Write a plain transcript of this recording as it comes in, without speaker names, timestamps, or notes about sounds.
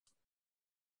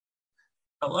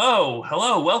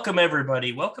Hello, welcome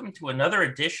everybody. Welcome to another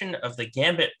edition of the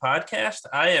Gambit podcast.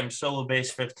 I am Solo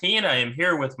Base 15. I am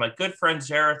here with my good friend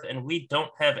Zareth, and we don't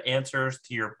have answers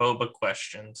to your boba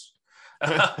questions.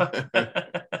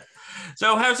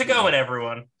 So how's it going,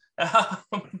 everyone?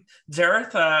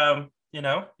 Zareth,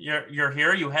 you're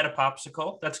here. You had a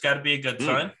popsicle. That's got to be a good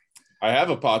sign. I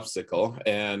have a popsicle,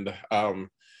 and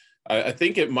I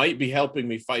think it might be helping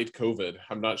me fight COVID.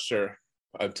 I'm not sure.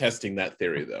 I'm testing that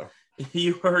theory, though.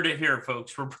 You heard it here,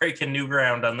 folks. We're breaking new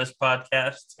ground on this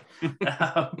podcast.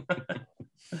 Yeah,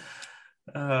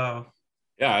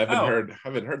 I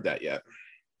haven't heard that yet.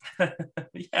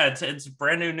 Yeah, it's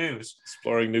brand new news.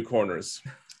 Exploring new corners.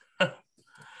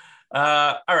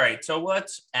 All right, so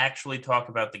let's actually talk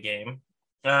about the game.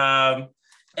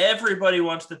 Everybody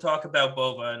wants to talk about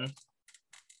Boba, and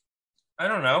I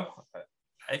don't know.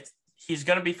 He's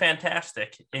going to be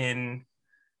fantastic in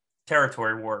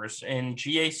Territory Wars. In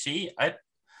GAC,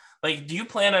 do you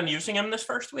plan on using him this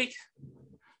first week?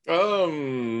 I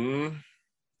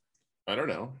don't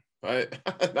know.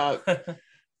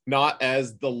 Not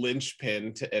as the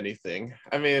linchpin to anything.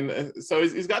 I mean, so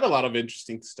he's got a lot of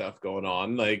interesting stuff going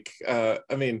on.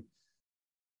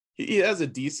 He has a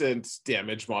decent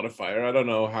damage modifier. I don't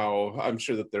know how. I'm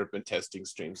sure that there have been testing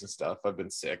streams and stuff. I've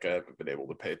been sick. I haven't been able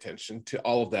to pay attention to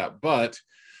all of that, but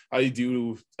I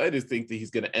do think that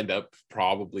he's going to end up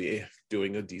probably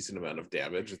doing a decent amount of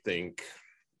damage. The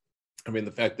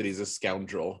fact that he's a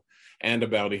scoundrel and a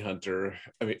bounty hunter.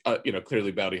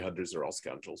 Clearly bounty hunters are all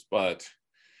scoundrels, but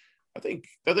I think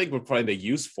we'll find a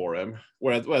use for him.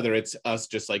 Whether it's us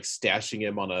just like stashing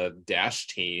him on a dash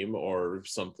team or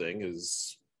something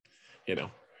is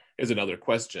another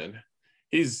question.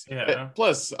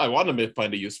 Plus, I want him to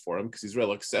find a use for him because he's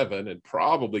Relic 7 and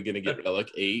probably going to get Relic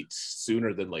 8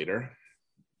 sooner than later.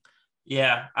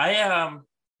 Yeah, I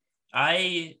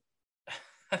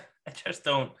just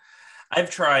don't.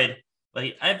 I've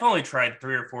only tried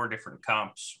 3 or 4 different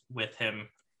comps with him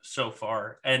so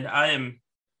far, and I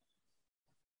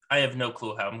have no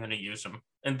clue how I'm going to use him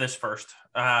in this first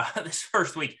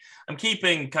week. I'm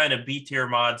keeping kind of B tier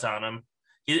mods on him.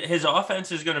 His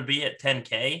offense is going to be at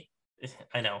 10K.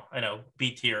 I know,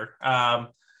 B tier.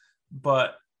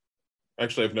 But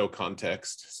actually, I have no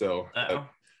context. So,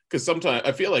 because sometimes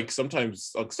I feel like some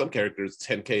characters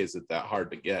 10K isn't that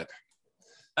hard to get.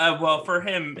 Well, for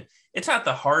him, it's not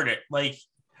the hardest. Like,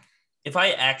 if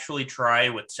I actually try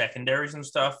with secondaries and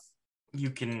stuff,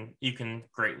 you can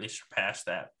greatly surpass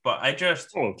that. But I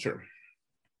just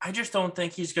don't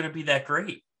think he's going to be that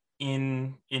great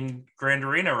in Grand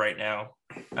Arena right now.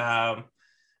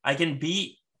 I can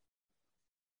beat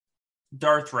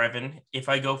Darth Revan if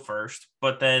I go first,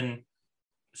 but then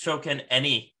so can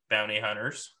any bounty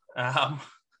hunters.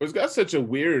 He's got such a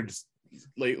weird,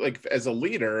 like as a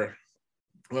leader.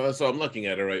 So I'm looking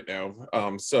at it right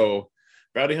now. So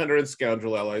bounty hunter and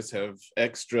scoundrel allies have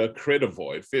extra crit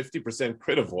avoid, 50%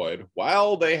 crit avoid,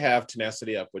 while they have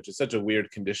tenacity up, which is such a weird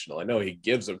conditional. I know he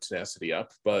gives them tenacity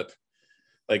up, but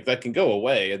like that can go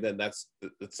away, and then that's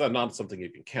not something you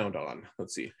can count on.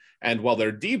 Let's see. And while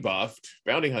they're debuffed,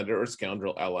 bounty hunter or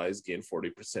scoundrel allies gain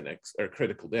 40% or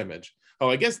critical damage. Oh,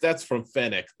 I guess that's from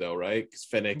Fennec though, right? Because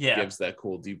Fennec gives that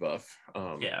cool debuff.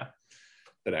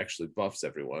 That actually buffs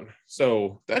everyone.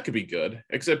 So that could be good.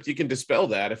 Except you can dispel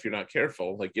that if you're not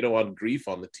careful. Like you don't want grief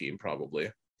on the team, probably.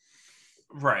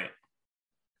 Right.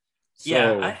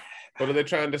 So, what are they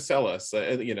trying to sell us?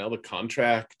 The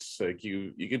contract. Like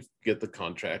you could get the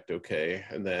contract, okay,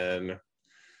 and then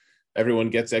everyone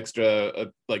gets extra,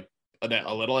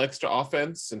 a little extra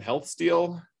offense and health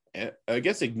steal. I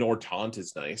guess ignore taunt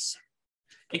is nice.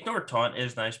 Ignore taunt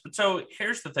is nice, but so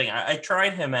here's the thing: I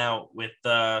tried him out with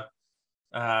the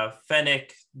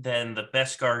Fennec, then the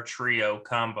Beskar trio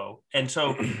combo, and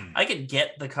so I could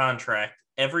get the contract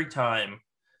every time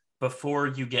before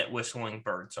you get whistling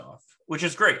birds off, which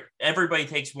is great. Everybody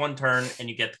takes one turn and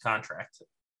you get the contract.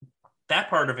 That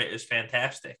part of it is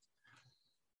fantastic.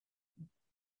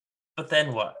 But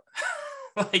then what?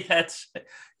 Like that's,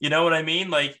 you know what I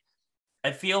mean? Like,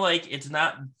 I feel like it's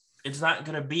not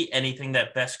going to beat anything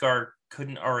that Beskar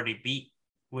couldn't already beat,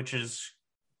 which is,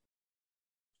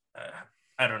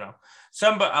 I don't know.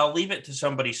 I'll leave it to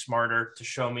somebody smarter to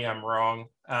show me I'm wrong.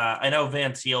 I know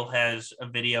Van Seal has a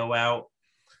video out,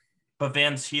 but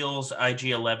Van Seal's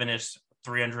IG-11 is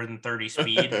 330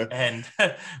 speed, and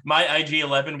my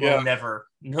IG-11 will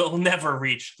never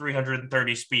reach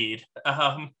 330 speed.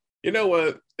 You know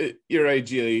what? Your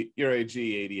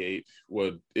IG-88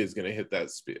 is going to hit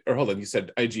that speed. Or hold on, you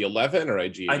said IG-11 or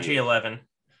IG-88? IG-11.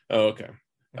 Oh, okay.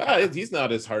 He's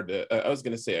not as hard to. I was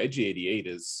going to say IG-88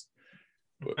 is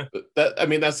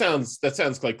that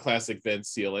sounds like classic Van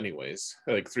Seal anyways,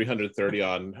 like 330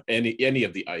 on any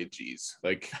of the IGs,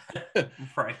 like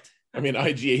Right. I mean,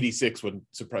 IG 86 wouldn't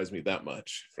surprise me that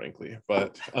much, frankly,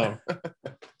 but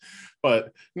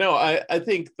no, I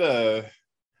think the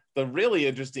really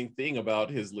interesting thing about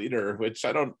his leader, which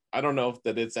I don't know if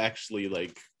that it's actually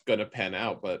like gonna pan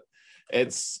out, but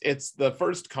it's the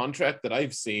first contract that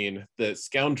I've seen that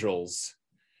scoundrels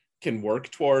can work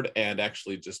toward and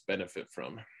actually just benefit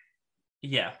from.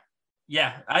 Yeah.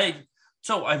 Yeah. I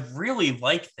really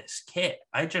like this kit.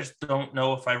 I just don't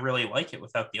know if I really like it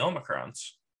without the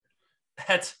Omicrons.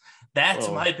 That's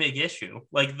Oh, my big issue.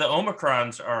 Like the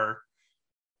Omicrons are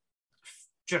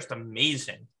just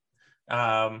amazing.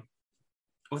 Um,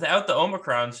 Without the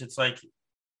Omicrons, it's like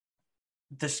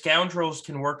the scoundrels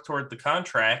can work toward the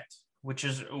contract, which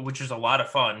is a lot of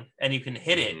fun, and you can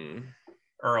hit it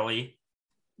early.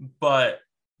 But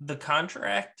the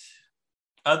contract,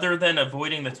 other than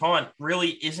avoiding the taunt, really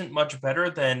isn't much better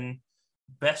than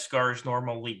Beskar's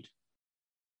normal lead.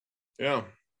 yeah.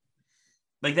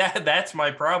 Like that's my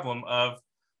problem of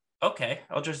okay,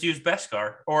 I'll just use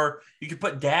Beskar. Or you could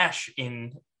put Dash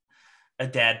in a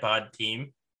dad bod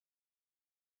team,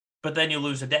 but then you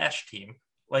lose a Dash team.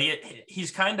 Like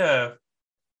he's kind of,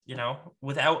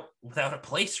 without a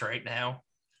place right now.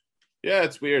 Yeah,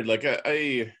 it's weird. Like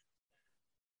I've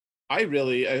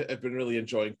been really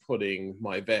enjoying putting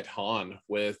my vet Han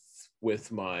with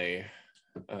my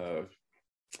uh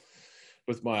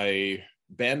with my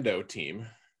Bando team.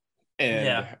 And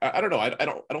Yeah. I don't know. I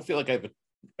don't feel like I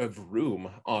have room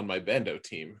on my Bando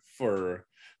team for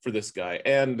this guy.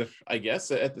 And I guess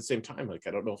at the same time, like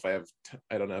I don't know if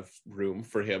I don't have room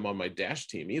for him on my Dash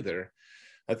team either.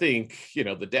 I think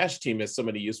the Dash team has so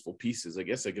many useful pieces. I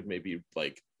guess I could maybe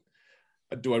like,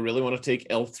 do I really want to take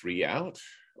L3 out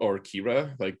or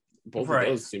Kira? Like both of Right.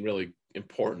 those seem really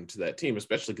important to that team,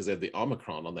 especially because they have the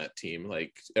Omicron on that team.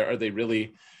 Like, are they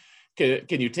really? Can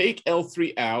you take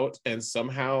L3 out and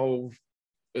somehow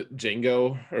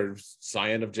Django or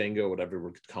Scion of Django, whatever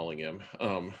we're calling him,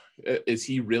 is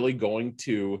he really going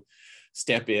to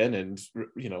step in and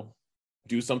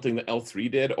do something that L3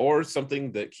 did or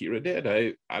something that Kira did?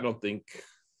 I don't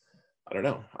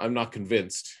know. I'm not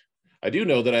convinced. I do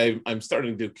know that I'm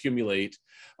starting to accumulate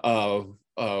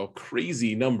a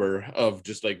crazy number of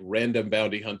just like random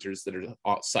bounty hunters that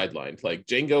are sidelined. Like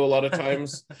Django a lot of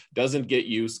times doesn't get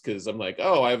used because I'm like,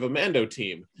 oh, I have a Mando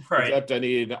team, Right. except I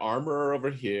need an armorer over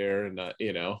here, and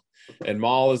and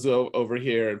Maul is over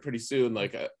here, and pretty soon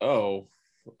like, oh,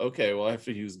 okay, well I have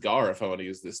to use Gar if I want to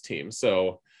use this team.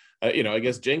 So I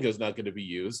guess Django's not going to be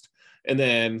used. And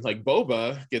then like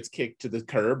Boba gets kicked to the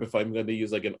curb if I'm going to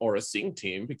use like an Aura Singh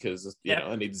team because Yeah.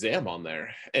 I need Zam on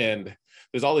there. And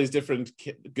there's all these different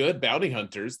good bounty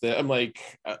hunters that I'm like,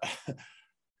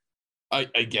 I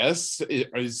guess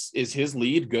is his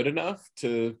lead good enough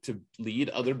to lead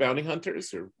other bounty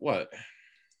hunters or what?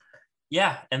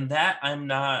 Yeah, and that I'm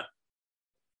not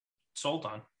sold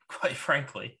on, quite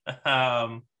frankly.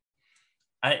 I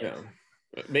Yeah, I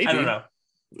don't maybe. know.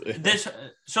 This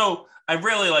so I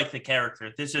really like the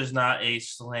character. This is not a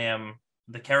slam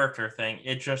the character thing.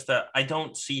 It's just that I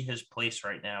don't see his place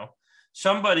right now.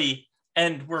 Somebody,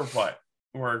 and we're what?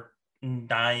 We're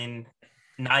 9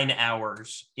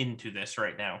 hours into this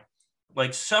right now.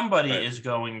 Like somebody Right. is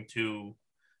going to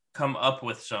come up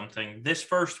with something. This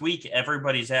first week,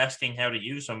 everybody's asking how to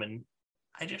use them, and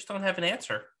I just don't have an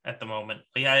answer at the moment.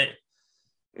 Like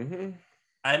Mm-hmm.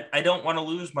 I don't want to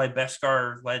lose my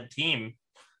Beskar led team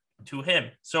to him.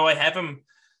 So I have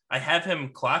him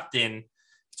clocked in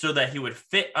so that he would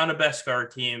fit on a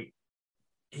Beskar team.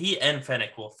 He and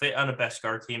Fennec will fit on a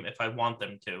Beskar team if I want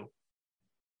them to.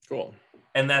 Cool.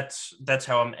 And that's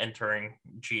how I'm entering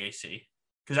GAC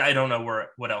because I don't know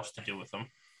what else to do with them.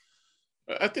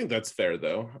 I think that's fair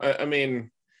though. I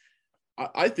mean,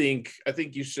 I think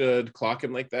you should clock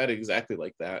him like that, exactly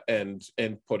like that, and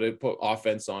put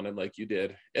offense on him like you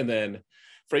did, and then,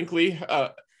 frankly,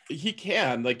 he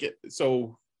can like it.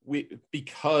 So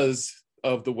because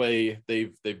of the way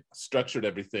they've structured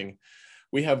everything,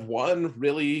 we have one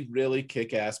really really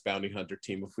kick-ass bounty hunter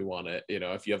team if we want it.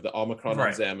 If you have the Omicron on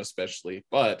Right. Zam, especially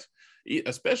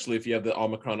if you have the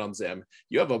Omicron on Zam,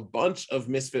 you have a bunch of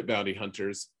misfit bounty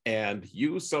hunters, and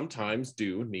you sometimes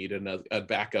do need a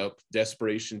backup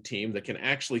desperation team that can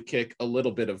actually kick a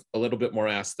little bit more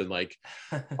ass than like,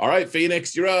 all right,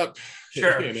 Phoenix, you're up.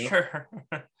 Sure. Sure.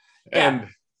 Yeah. And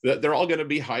they're all going to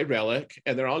be high relic,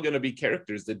 and they're all going to be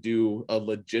characters that do a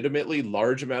legitimately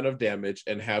large amount of damage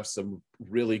and have some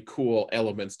really cool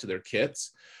elements to their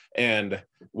kits. And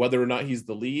whether or not he's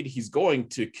the lead, he's going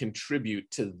to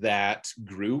contribute to that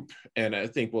group. And I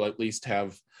think we'll at least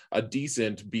have a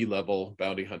decent B-level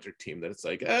bounty hunter team that it's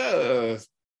like,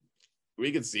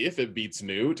 we can see if it beats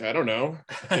Newt. I don't know.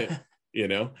 You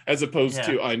know, as opposed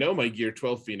to, I know my Gear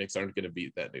 12 Phoenix aren't going to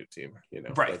beat that Newt team. You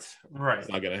know, right. It's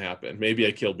not going to happen. Maybe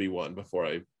I kill B1 before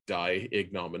I die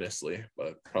ignominiously,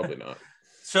 but probably not.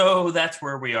 So that's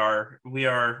where we are.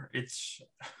 It's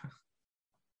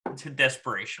a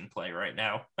desperation play right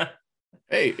now.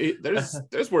 Hey,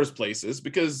 there's worse places,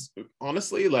 because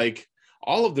honestly, like,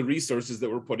 all of the resources that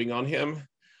we're putting on him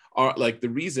are like, the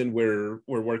reason we're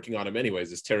working on him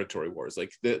anyways is territory wars.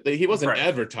 Like, he wasn't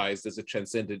advertised as a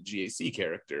transcendent GAC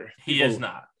character. He is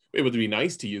not. It would be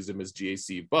nice to use him as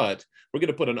GAC, but we're going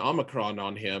to put an Omicron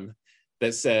on him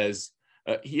that says,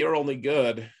 you're only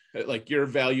good, like, your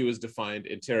value is defined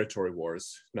in territory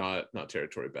wars, not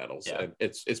territory battles. And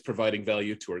it's providing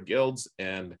value to our guilds,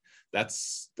 and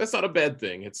that's not a bad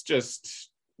thing. It's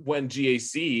just when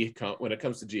when it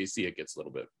comes to GAC, it gets a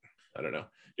little bit, I don't know.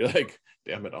 You're like,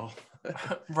 damn it all.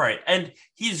 Right. And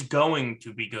he's going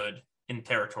to be good in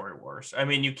territory wars. I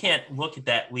mean, you can't look at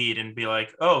that lead and be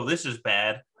like, oh, this is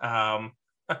bad.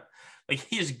 Like,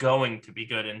 he's going to be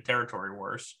good in territory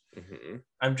wars. Mm-hmm.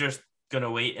 I'm just going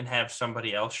to wait and have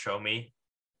somebody else show me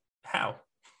how.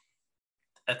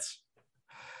 That's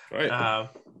right.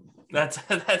 That's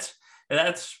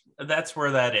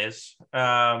where that is.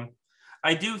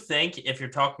 I do think if you're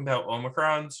talking about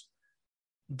Omicrons,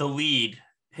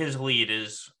 his lead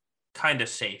is kind of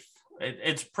safe.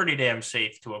 It's pretty damn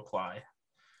safe to apply.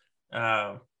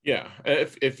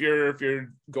 If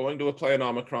you're going to apply an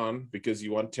Omicron because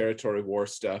you want territory war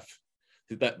stuff,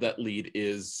 that lead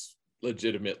is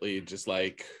legitimately just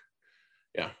like,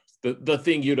 the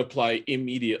thing you'd apply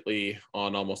immediately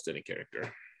on almost any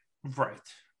character. Right.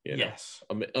 Yes.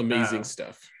 Amazing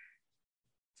stuff.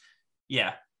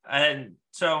 Yeah. And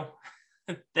so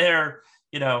there's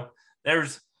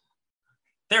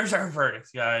our verdict,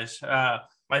 guys.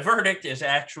 My verdict is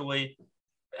actually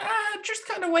just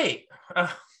kind of wait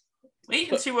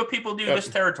and see what people do this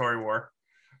territory war.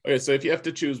 Okay, so if you have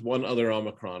to choose one other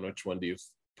Omicron, which one do you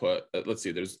put? Let's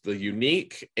see. There's the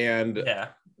unique and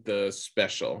the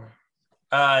special.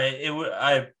 It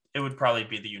would probably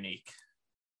be the unique.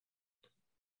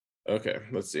 Okay,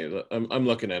 let's see. I'm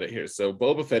looking at it here. So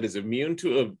Boba Fett is immune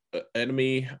to an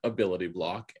enemy ability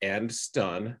block and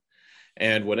stun,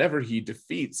 and whenever he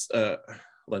defeats to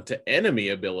enemy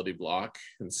ability block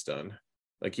and stun,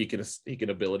 like he can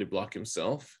ability block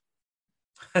himself.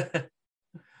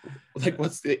 Like,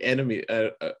 what's the enemy?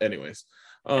 Anyways,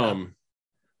 when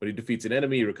he defeats an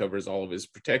enemy, he recovers all of his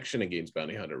protection and gains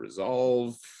bounty hunter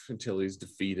resolve until he's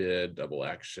defeated. Double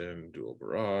action, dual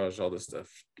barrage, all this stuff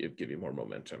give you more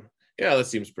momentum. Yeah, that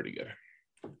seems pretty good.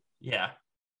 Yeah.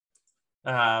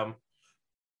 And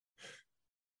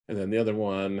then the other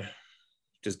one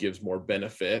just gives more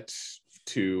benefit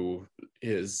to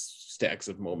his stacks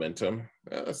of momentum.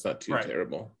 That's not too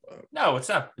terrible. No, it's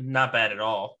not bad at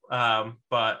all.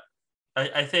 But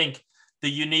I think the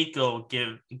unique will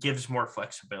gives more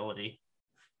flexibility.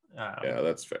 Yeah,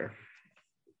 that's fair.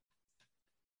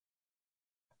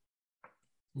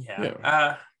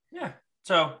 Yeah.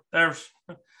 So there's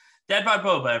Dead by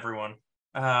Boba, everyone.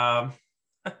 Knocking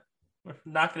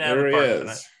out the park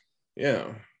tonight.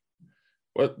 Yeah.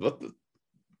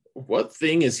 What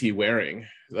thing is he wearing,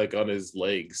 like, on his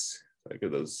legs? Like, are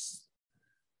those?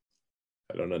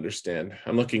 I don't understand.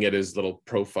 I'm looking at his little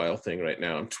profile thing right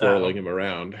now. I'm twirling him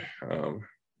around,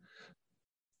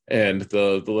 and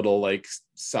the little, like,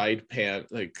 side pant,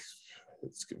 like,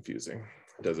 it's confusing.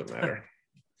 It doesn't matter.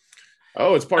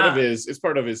 Oh, it's part of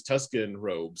his Tuscan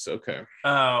robes. Okay.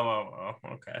 Oh,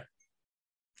 okay.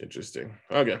 Interesting.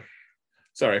 Okay.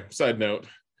 Sorry. Side note.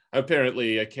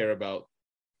 Apparently, I care about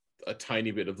a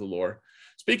tiny bit of the lore.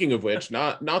 Speaking of which,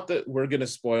 not that we're going to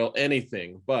spoil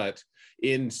anything, but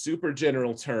in super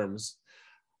general terms,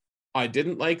 I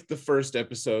didn't like the first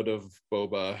episode of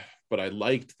Boba, but I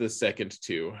liked the second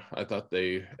two. I thought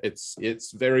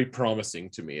it's very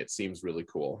promising to me. It seems really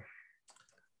cool.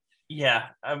 Yeah,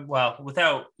 well,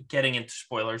 without getting into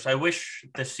spoilers, I wish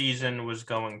the season was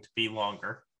going to be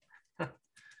longer.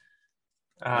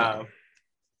 Yeah,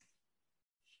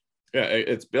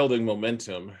 it's building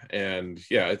momentum, and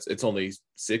it's only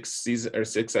 6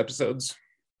 episodes.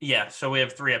 Yeah, so we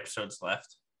have 3 episodes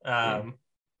left.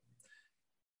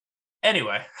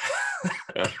 Anyway.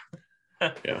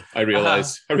 Yeah, I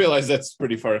realize that's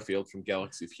pretty far afield from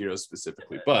Galaxy of Heroes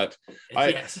specifically, but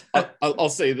I'll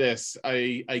say this: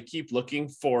 I keep looking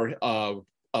for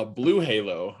a blue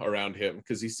halo around him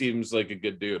because he seems like a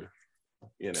good dude,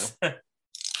 you know.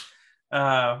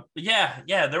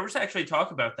 Yeah, there was actually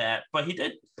talk about that, but he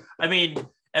did. I mean,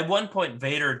 at one point,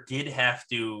 Vader did have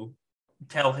to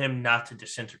tell him not to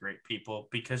disintegrate people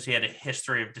because he had a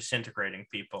history of disintegrating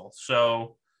people.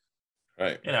 So,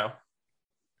 Right.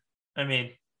 I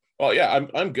mean, well, yeah,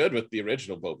 I'm good with the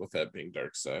original Boba Fett being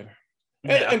dark side,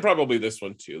 yeah, and probably this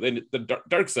one too. The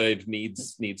dark side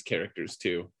needs characters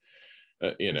too.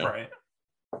 right.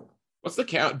 What's the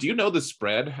count? Do you know the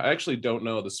spread? I actually don't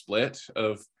know the split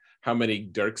of how many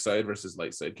dark side versus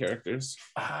light side characters.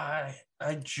 I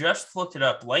just looked it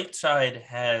up. Light side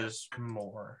has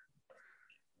more.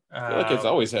 I feel like it's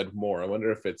always had more. I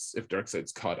wonder if dark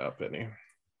side's caught up any.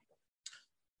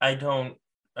 I don't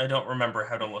remember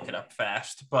how to look it up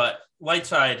fast, but light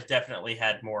side definitely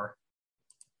had more.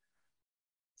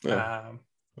 Yeah.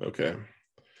 Okay.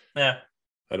 Yeah.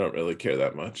 I don't really care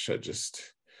that much. I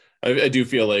do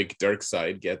feel like dark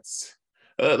side gets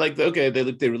like, okay,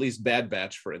 they released Bad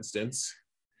Batch, for instance.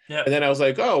 Yeah. And then I was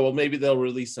like, oh, well, maybe they'll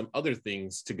release some other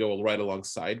things to go right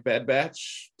alongside Bad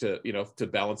Batch to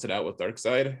balance it out with dark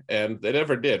side. And they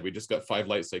never did. We just got 5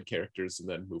 light side characters and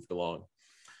then moved along.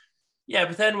 Yeah,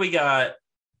 but then we got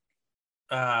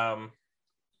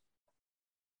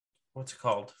what's it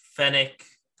called? Fennec,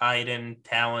 Iden,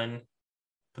 Talon.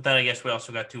 But then I guess we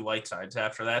also got 2 light sides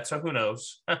after that. So who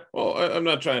knows? Well, I'm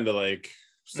not trying to like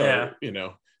start,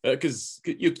 because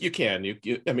you can.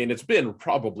 I mean, it's been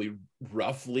probably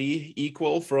roughly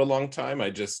equal for a long time.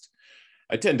 I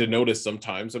tend to notice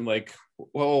sometimes I'm like,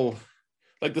 well,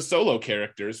 like the solo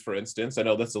characters, for instance. I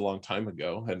know that's a long time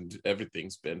ago, and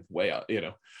everything's been way out,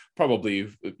 probably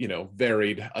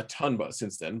varied a ton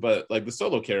since then. But like the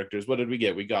solo characters, what did we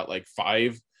get? We got like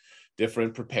 5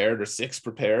 different prepared or 6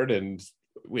 prepared, and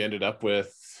we ended up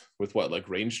with what, like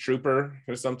range trooper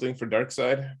or something for dark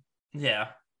side. Yeah.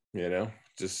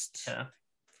 Just yeah.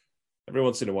 Every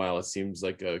once in a while, it seems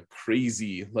like a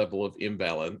crazy level of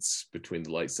imbalance between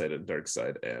the light side and dark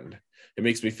side, and it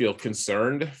makes me feel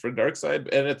concerned for dark side.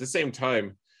 And at the same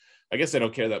time, I guess I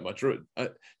don't care that much. Do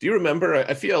you remember?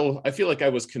 I feel like I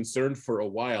was concerned for a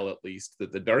while, at least,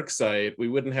 that the dark side, we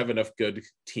wouldn't have enough good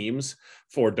teams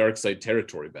for dark side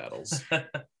territory battles.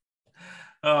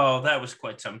 Oh, that was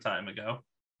quite some time ago.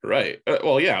 Right.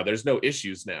 Well, yeah, there's no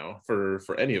issues now for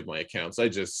any of my accounts. I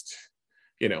just,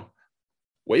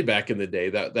 way back in the day,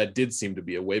 that did seem to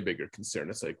be a way bigger concern.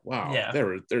 It's like, wow, Yeah.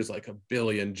 there's like 1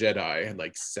 billion Jedi and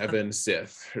like 7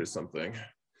 Sith or something.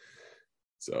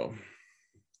 So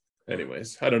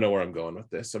anyways, I don't know where I'm going with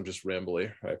this. I'm just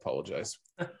rambling. I apologize.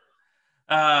 All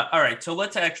right, so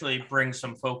let's actually bring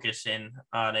some focus in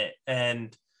on it,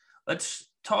 and let's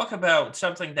talk about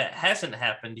something that hasn't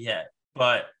happened yet,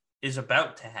 but is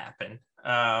about to happen,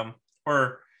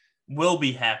 or will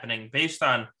be happening based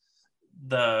on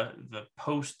the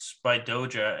posts by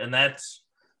Doja, and that's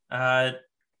the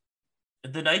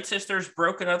Night Sisters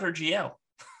broke another GL,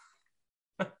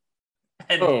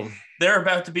 and they're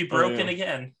about to be broken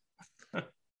again.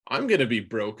 I'm gonna be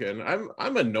broken.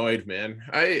 I'm annoyed, man.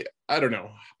 I don't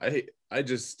know. I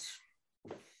just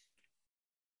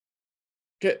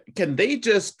can they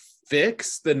just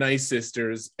fix the Night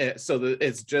Sisters so that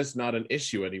it's just not an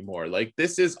issue anymore? Like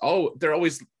this is they're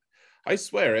always. I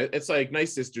swear it's like Night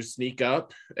Sisters sneak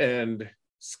up and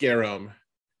scare them.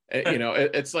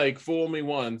 It's like fool me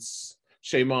once,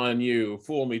 shame on you.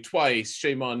 Fool me twice,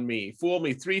 shame on me. Fool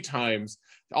me 3 times,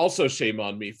 also shame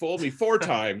on me. Fool me 4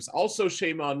 times, also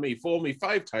shame on me. Fool me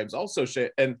 5 times, also shame.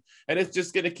 And it's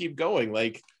just gonna keep going.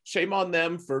 Like shame on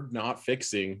them for not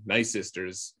fixing Night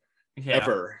Sisters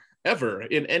ever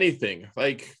in anything.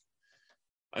 Like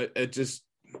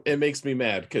it makes me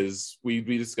mad because we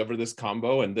discovered this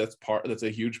combo, and that's a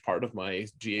huge part of my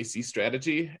GAC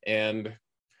strategy, and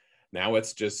now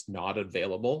it's just not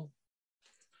available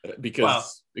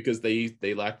because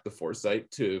they lacked the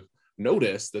foresight to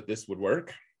notice that this would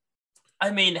work.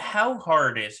 I mean, how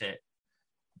hard is it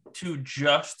to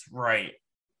just write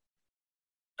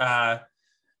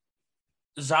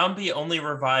zombie only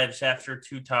revives after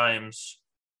 2 times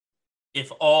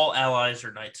if all allies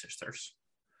are Night Sisters?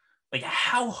 Like,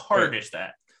 how hard is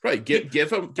that? Right. Give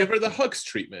her the Hux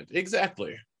treatment.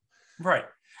 Exactly. Right.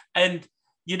 And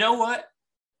you know what?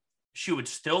 She would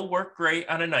still work great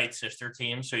on a Night Sister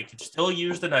team, so you could still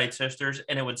use the Night Sisters,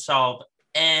 and it would solve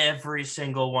every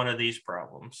single one of these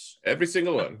problems. Every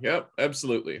single one. Yep,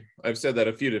 absolutely. I've said that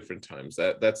a few different times.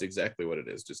 That's exactly what it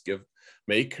is. Just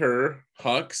make her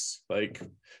Hux, like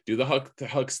do the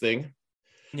Hux thing.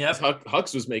 Yeah.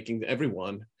 Hux was making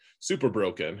everyone super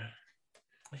broken.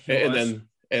 Then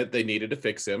they needed to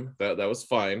fix him. That was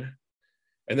fine.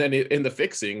 And then in the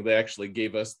fixing, they actually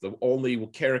gave us the only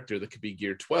character that could be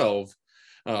gear 12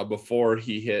 before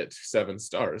he hit 7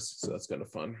 stars. So that's kind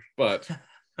of fun. But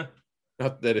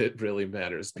not that it really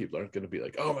matters. People aren't going to be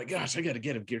like, oh my gosh, I got to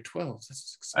get him gear 12. This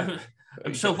is exciting.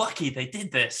 I'm so lucky they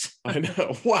did this. I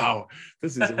know. Wow,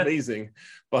 this is amazing.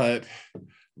 But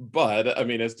I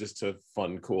mean, it's just a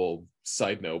fun, cool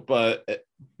side note. But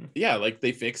yeah, like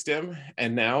they fixed him,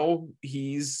 and now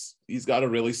he's got a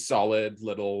really solid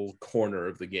little corner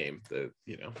of the game that,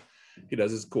 you know, he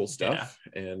does his cool stuff.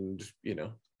 And, you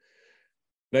know,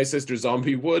 Night Sister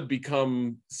Zombie would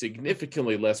become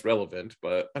significantly less relevant,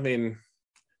 but I mean,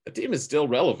 the team is still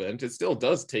relevant. It still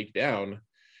does take down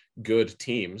good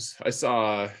teams. I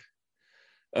saw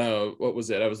what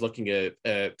was it? I was looking at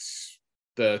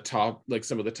the top, like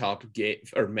some of the top game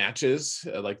or matches,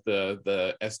 like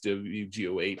the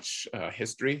SWGOH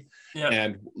history,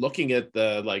 and looing at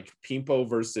the like Pimpo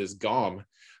versus Gom.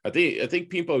 I think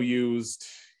Pimpo used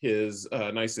his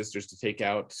Night Sisters to take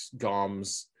out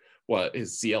Gom's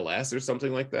his CLS or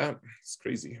something like that. It's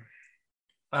crazy.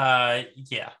 Yeah.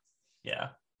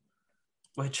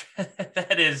 Which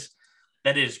that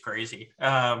is crazy.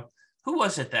 Who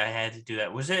was it that I had to do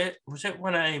that? Was it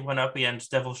when I went up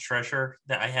against Devil's Treasure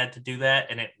that I had to do that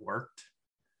and it worked?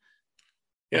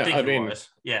 Yeah,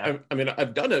 I mean,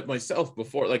 I've done it myself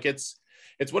before. Like it's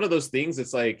one of those things.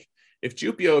 It's like if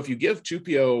you give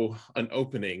Chupio an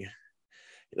opening,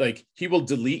 like he will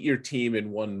delete your team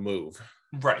in one move.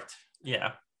 Right.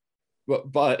 Yeah.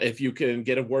 But if you can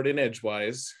get a word in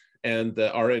edgewise and the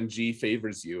RNG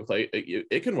favors you, like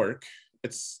it can work.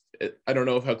 I don't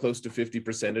know how close to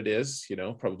 50% it is, you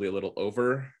know, probably a little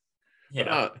over. Yeah.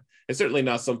 But it's certainly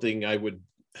not something I would,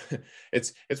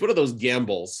 it's one of those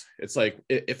gambles. It's like,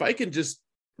 if I can just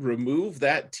remove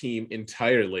that team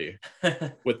entirely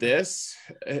with this,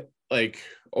 like,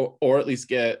 or at least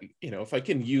get, you know, if I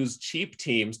can use cheap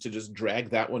teams to just drag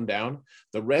that one down,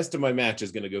 the rest of my match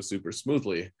is going to go super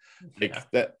smoothly. Like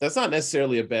that's not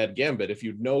necessarily a bad gambit if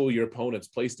you know your opponent's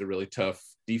placed a really tough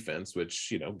defense,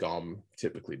 which, you know, GOM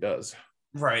typically does.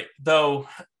 Right. Though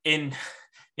in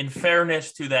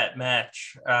fairness to that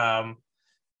match,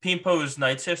 Pimpo's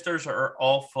Night Sisters are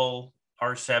all full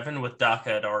R7 with DACA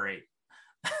at R8.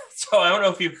 So I don't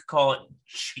know if you could call it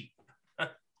cheap.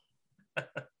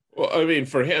 Well, I mean,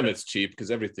 for him, it's cheap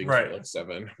because everything's right. Like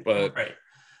 7. But right.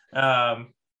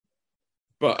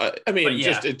 But I mean,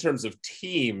 just in terms of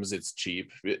teams, it's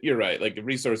cheap. You're right. Like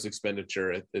resource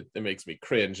expenditure, it makes me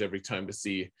cringe every time to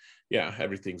see,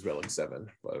 everything's Relic 7.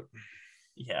 But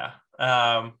yeah.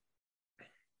 God,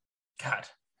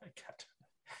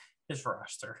 his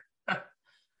roster.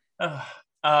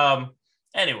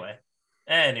 Anyway.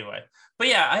 But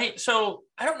yeah, I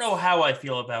don't know how I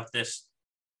feel about this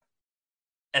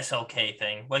SLK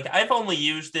thing. Like I've only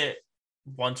used it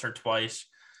once or twice.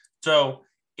 So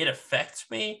it affects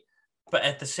me, but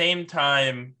at the same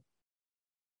time,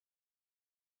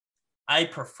 I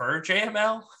prefer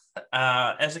JML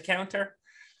as a counter.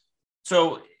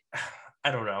 So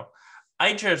I don't know.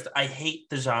 I hate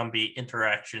the zombie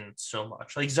interaction so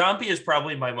much. Like zombie is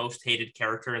probably my most hated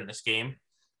character in this game.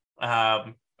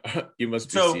 You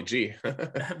must be CG.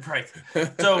 Right.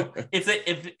 So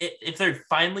if they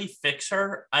finally fix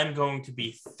her, I'm going to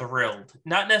be thrilled.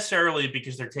 Not necessarily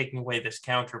because they're taking away this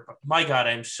counter, but my God,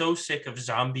 I'm so sick of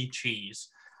zombie cheese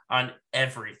on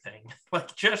everything.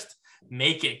 Like just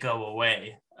make it go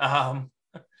away.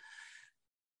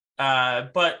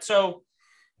 But so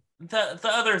the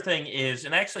other thing is,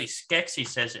 and actually Skexy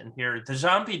says it in here, the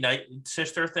zombie Night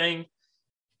Sister thing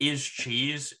is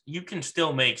cheese. You can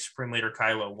still make Supreme Leader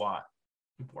Kylo Watt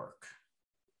work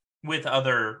with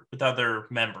other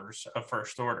members of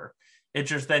First Order.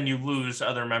 It's just then you lose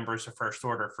other members of First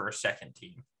Order for a second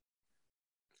team.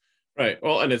 Right.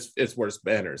 Well, and it's worse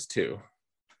banners too.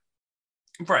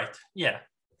 Right. Yeah.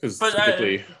 Because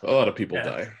typically a lot of people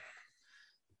die.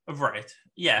 Right.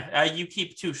 Yeah. You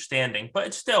keep 2 standing, but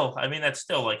it's still, I mean, that's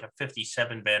still like a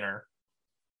 57 banner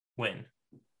win.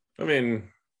 I mean,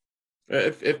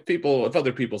 if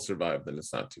other people survive, then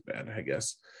it's not too bad, I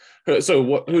guess.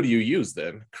 So who do you use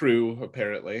then? Crew,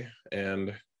 apparently,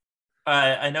 and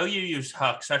I know you use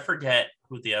Hux. I forget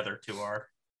who the other 2 are.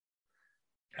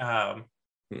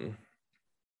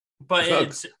 But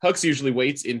Hux usually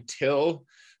waits until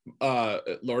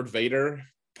Lord Vader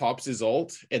pops his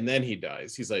ult and then he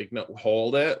dies. He's like, no,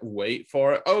 hold it, wait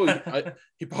for it. Oh,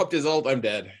 he popped his ult. I'm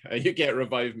dead. You can't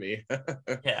revive me.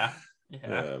 Yeah.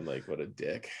 I'm like, what a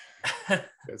dick.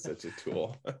 That's such a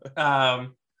tool.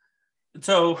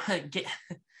 So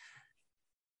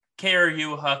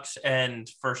KRU, Hux, and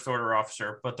First Order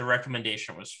Officer, but the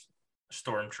recommendation was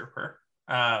Stormtrooper.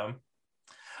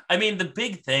 I I mean, the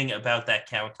big thing about that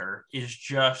counter is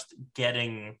just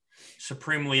getting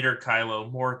Supreme Leader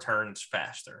Kylo more turns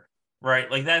faster,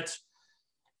 right? Like that's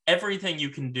everything you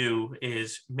can do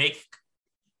is make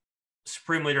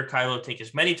Supreme Leader Kylo take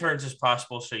as many turns as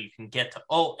possible so you can get to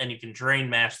ult and you can drain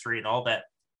mastery and all that,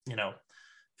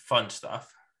 fun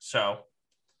stuff. So,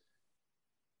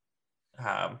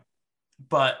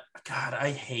 but God,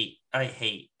 I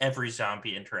hate every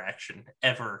zombie interaction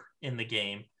ever in the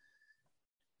game.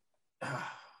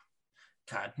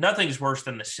 God, nothing's worse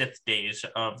than the Sith days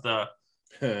of the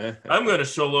I'm going to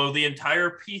solo the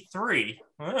entire P3.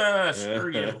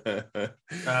 Screw you.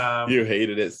 You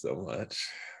hated it so much.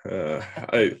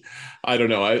 I don't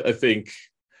know. I think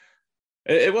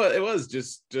it was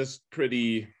just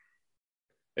pretty.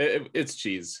 It's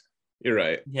cheese. You're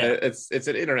right. Yeah. It's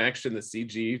an interaction that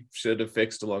CG should have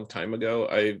fixed a long time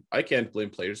ago. I can't blame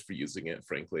players for using it,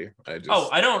 frankly. I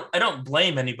don't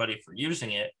blame anybody for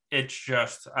using it. It's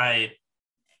just I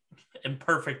am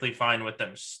perfectly fine with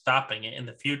them stopping it in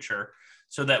the future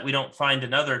so that we don't find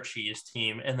another cheese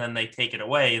team and then they take it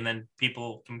away and then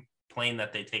people complain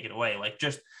that they take it away. Like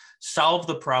just solve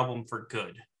the problem for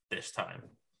good this time.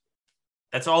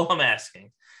 That's all I'm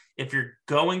asking. If you're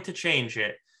going to change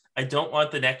it, I don't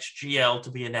want the next GL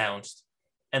to be announced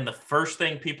and the first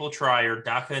thing people try are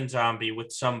Daka and Zombie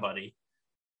with somebody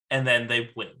and then they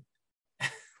win.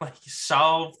 Like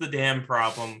solve the damn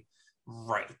problem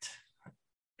right.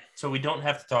 So we don't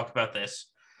have to talk about this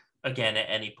again at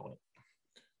any point.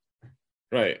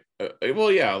 Right.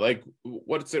 Well, yeah. Like,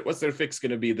 what's their fix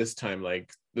going to be this time?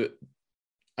 Like,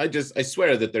 I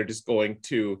swear that they're just going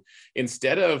to,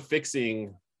 instead of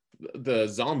fixing the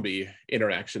zombie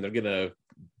interaction, they're going to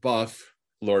buff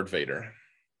Lord Vader.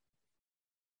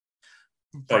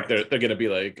 Like, they're going to be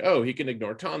like, oh, he can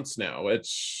ignore taunts now.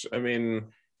 Which, I mean,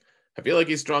 I feel like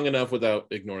he's strong enough without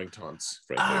ignoring taunts,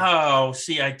 frankly. Oh,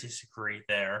 see, I disagree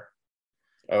there.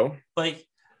 Oh? Like,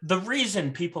 the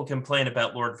reason people complain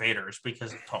about Lord Vader is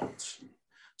because of taunts.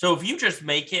 So if you just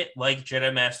make it like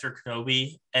Jedi Master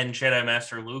Kenobi and Jedi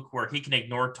Master Luke, where he can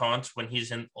ignore taunts when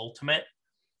he's in Ultimate,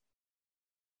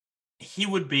 he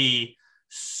would be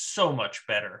so much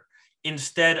better.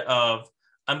 Instead of,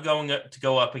 I'm going to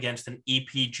go up against an EP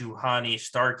Juhani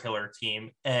Star Killer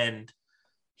team and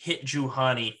hit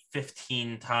Juhani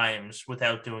 15 times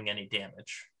without doing any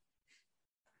damage.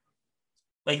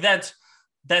 Like that's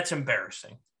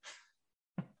embarrassing.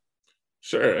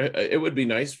 Sure, it would be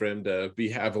nice for him to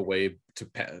have a way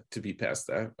to be past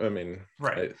that. I mean,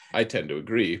 right. I tend to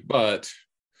agree, but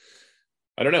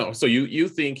I don't know. So you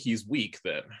think he's weak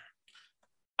then?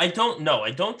 I don't know. I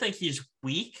don't think he's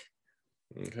weak.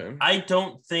 Okay. I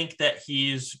don't think that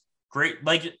he's great.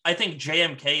 Like, I think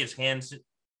JMK is hands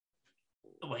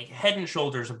like head and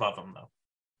shoulders above him, though.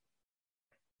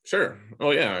 Sure. Oh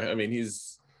yeah. I mean,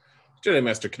 Jedi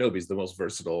Master Kenobi is the most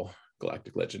versatile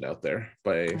galactic legend out there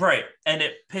by right, and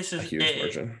it pisses a huge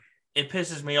margin. It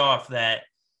pisses me off that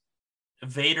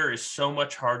Vader is so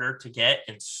much harder to get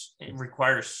and it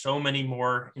requires so many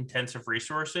more intensive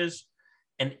resources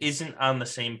and isn't on the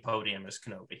same podium as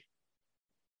Kenobi.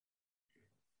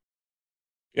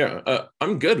 Yeah,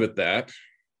 I'm good with that.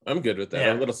 Yeah.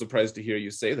 I'm a little surprised to hear you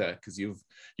say that because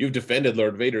you've defended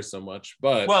Lord Vader so much,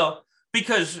 but well,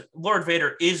 because Lord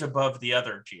Vader is above the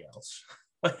other GLs.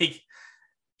 Like,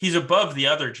 he's above the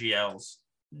other GLs.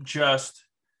 Just,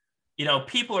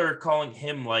 people are calling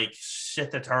him like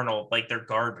Sith Eternal, like they're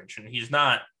garbage, and he's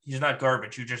not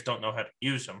garbage. You just don't know how to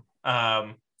use him.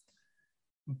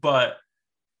 But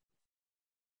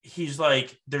he's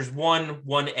like, there's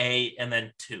 1A, and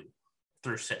then 2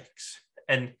 through 6.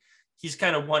 And he's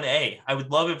kind of 1A. I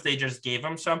would love if they just gave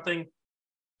him something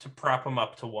to prop him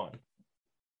up to 1.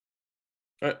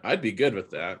 I'd be good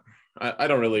with that. I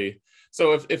don't really.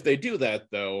 So if they do that,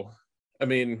 though, I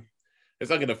mean, it's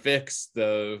not going to fix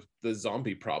the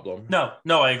zombie problem.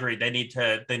 No, I agree. They need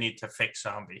to fix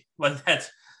zombie. Like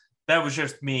that was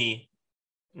just me,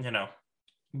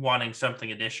 wanting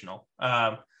something additional.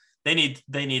 They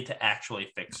need to actually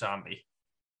fix zombie.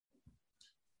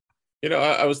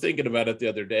 I was thinking about it the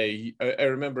other day. I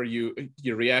remember your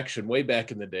reaction way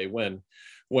back in the day when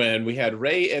we had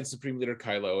Rey and Supreme Leader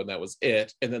Kylo, and that was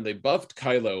it. And then they buffed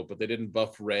Kylo, but they didn't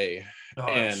buff Rey. Oh,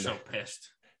 I was so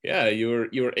pissed. Yeah, you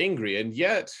were angry, and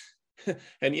yet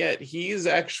he's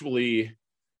actually,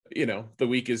 the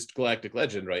weakest galactic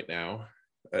legend right now.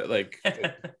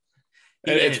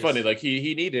 It's funny. Like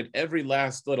he needed every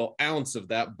last little ounce of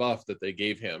that buff that they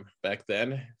gave him back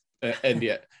then. And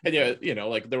yet,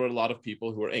 like there were a lot of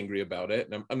people who were angry about it.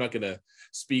 And I'm not going to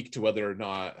speak to whether or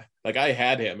not, like I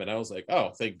had him and I was like,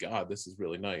 oh, thank God, this is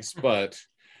really nice. But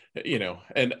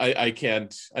and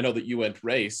I know that you went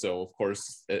Ray, so of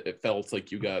course it felt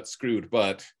like you got screwed,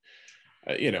 but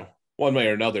one way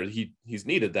or another, he's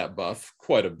needed that buff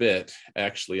quite a bit,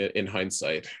 actually, in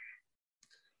hindsight.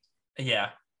 Yeah.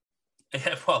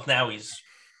 Well, now he's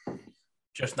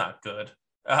just not good.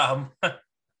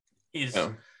 He's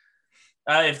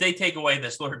if they take away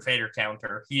this Lord Vader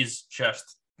counter, he's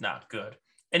just not good.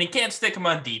 And you can't stick him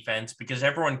on defense because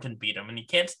everyone can beat him, and you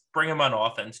can't bring him on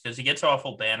offense because he gets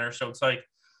awful banner. So it's like,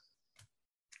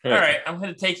 all right, I'm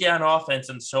going to take you on offense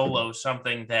and solo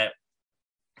something that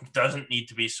doesn't need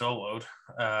to be soloed.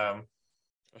 I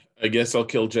guess I'll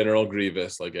kill General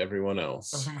Grievous like everyone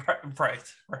else. Right.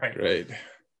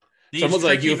 Someone's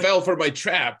like, you fell for my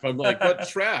trap. I'm like, what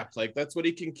trap? Like, that's what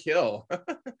he can kill.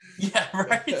 Yeah,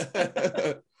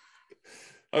 right.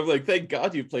 I'm like, thank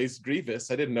God you placed Grievous.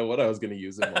 I didn't know what I was going to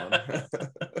use him on.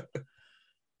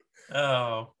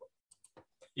 Oh,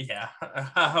 yeah.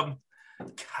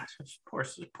 Gosh, poor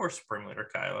Spring Leader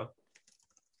Kylo.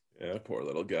 Yeah, poor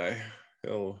little guy.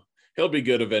 He'll be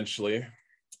good eventually.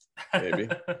 Maybe.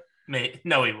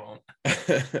 No, he won't.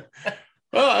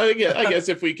 Well, I guess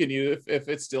if we can use, if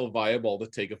it's still viable to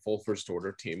take a full First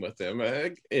Order team with him,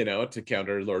 to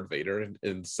counter Lord Vader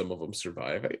and some of them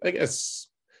survive, I guess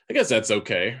that's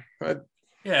okay.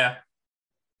 Yeah.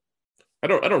 I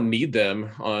don't need them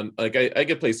on, like, I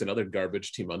could place another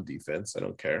garbage team on defense. I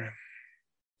don't care.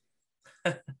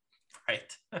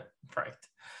 Right.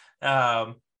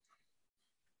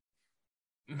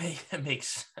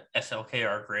 Makes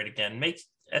SLKR great again. Makes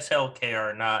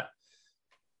SLKR not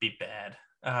be bad.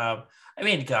 I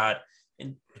mean, God,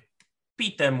 and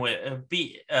beat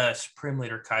Supreme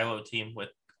Leader Kylo team with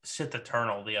Sith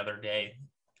Eternal the other day,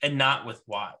 and not with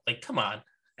Watt. Like, come on.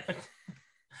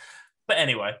 But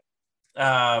anyway,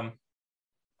 oh,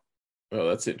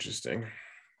 that's interesting.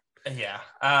 Yeah.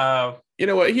 You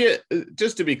know what?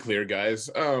 Just to be clear, guys.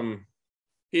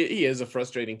 He is a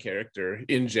frustrating character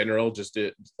in general.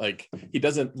 He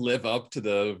doesn't live up to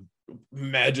the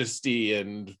majesty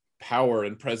and power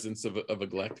and presence of a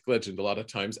Galactic Legend a lot of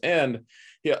times, and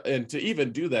to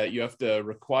even do that, you have to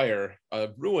require a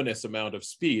ruinous amount of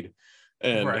speed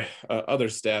and other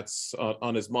stats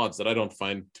on his mods that I don't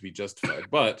find to be justified.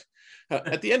 But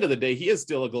at the end of the day, he is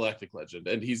still a Galactic Legend,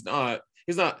 and he's not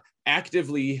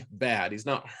actively bad. He's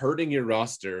not hurting your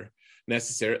roster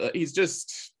necessarily. He's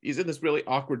in this really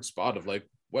awkward spot of like,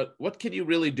 what can you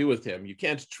really do with him? You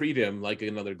can't treat him like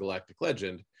another Galactic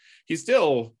Legend. He's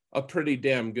still a pretty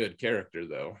damn good character,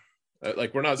 though.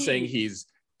 Like, we're not saying he's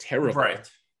terrible.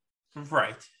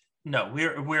 Right. No,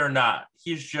 we're not.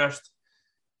 He's just,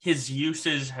 his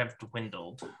uses have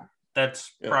dwindled.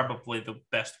 That's probably the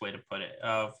best way to put it.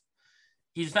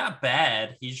 He's not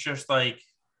bad. He's just like,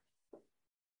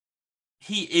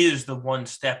 he is the one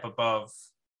step above.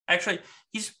 Actually,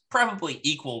 he's probably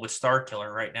equal with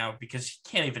Starkiller right now because he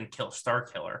can't even kill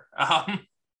Starkiller.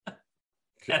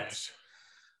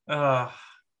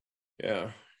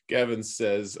 Yeah. Gavin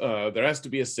says there has to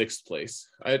be a sixth place.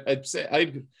 I'd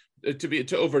say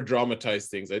to over dramatize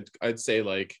things. I'd say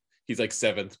like he's like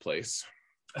seventh place.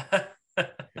 Yeah.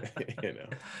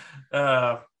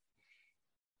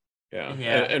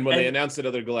 And when they announce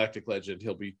another Galactic Legend,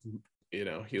 he'll be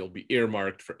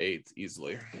earmarked for eighth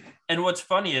easily. And what's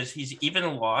funny is he's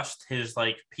even lost his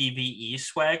like PvE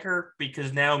swagger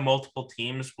because now multiple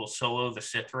teams will solo the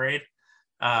Sith raid.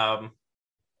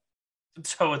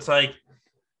 So it's like,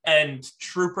 and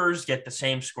troopers get the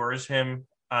same score as him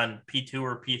on P2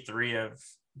 or P3 of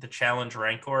the challenge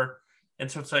Rancor. And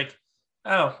so it's like,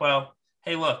 oh, well,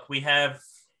 hey, look, we have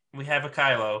a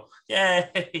Kylo.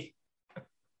 Yay.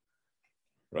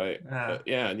 Right.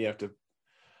 Yeah. And you have to,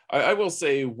 I will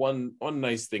say one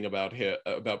nice thing about him,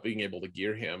 about being able to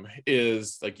gear him,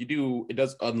 is like it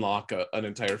does unlock an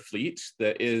entire fleet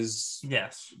that is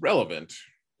relevant.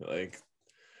 Like,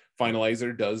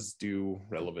 Finalizer does do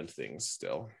relevant things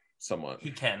still, somewhat.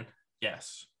 He can,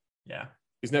 yes. Yeah.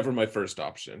 He's never my first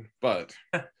option, but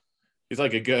he's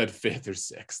like a good fifth or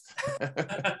sixth.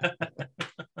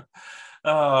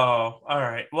 Oh, all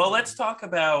right. Well, let's talk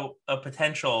about a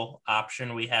potential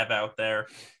option we have out there,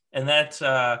 and that's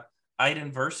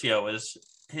Iden Versio is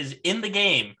in the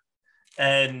game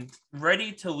and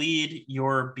ready to lead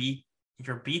your B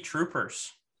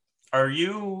troopers. Are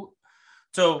you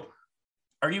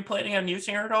planning on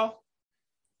using her at all?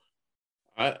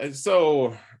 I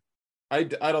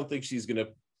don't think she's gonna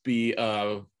be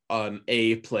an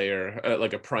A player,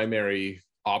 like a primary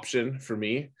option for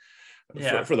me,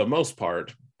 for the most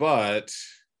part. But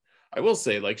I will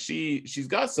say, like, she's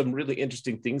got some really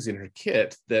interesting things in her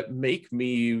kit that make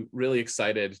me really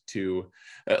excited to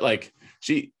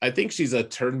I think she's a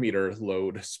turn meter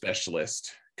load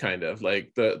specialist, kind of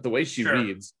like the way she Sure.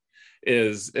 reads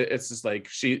is it's just like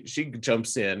she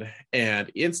jumps in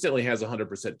and instantly has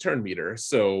 100% turn meter.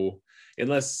 So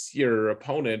unless your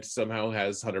opponent somehow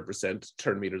has 100%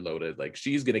 turn meter loaded, like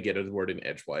she's going to get a word in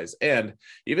edgewise. And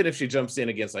even if she jumps in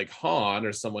against like Han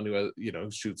or someone who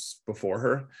shoots before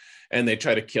her and they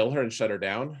try to kill her and shut her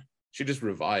down, she just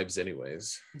revives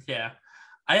anyways. Yeah.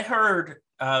 I heard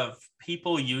of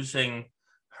people using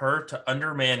her to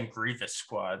underman Grievous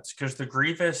squads because the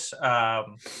Grievous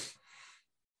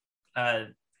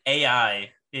AI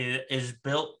is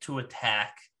built to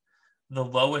attack the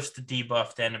lowest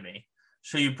debuffed enemy.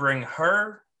 So you bring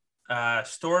her,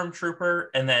 Stormtrooper,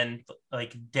 and then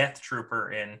like Death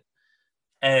Trooper in,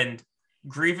 and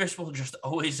Grievous will just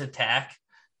always attack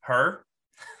her,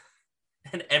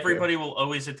 and everybody will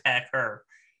always attack her.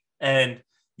 And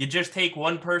you just take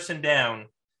one person down,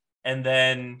 and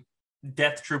then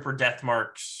Death Trooper death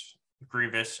marks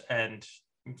Grievous, and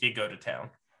you go to town.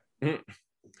 Mm.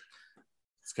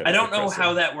 I don't know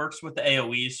how that works with the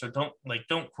AoE, so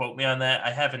don't quote me on that. I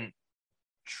haven't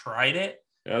tried it.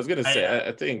 Yeah, I was gonna say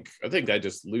I think I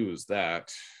just lose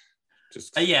that.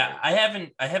 Just yeah, I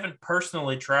haven't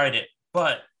personally tried it,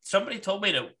 but somebody told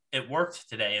me that it worked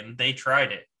today, and they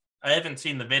tried it. I haven't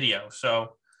seen the video,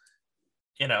 so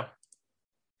Yeah,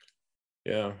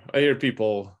 I hear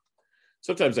people.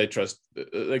 Sometimes I trust,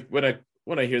 like when I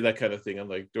hear that kind of thing, I'm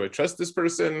like, do I trust this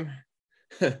person?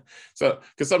 So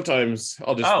because sometimes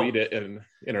I'll just read it in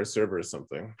our server or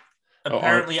something.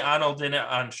 Apparently, Arnold did it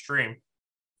on stream.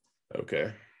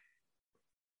 Okay.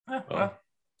 Well,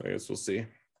 I guess we'll see.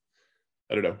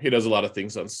 I don't know. He does a lot of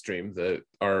things on stream that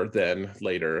are then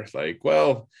later like,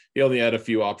 well, he only had a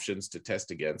few options to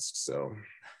test against. So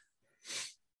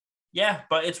yeah,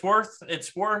 but it's worth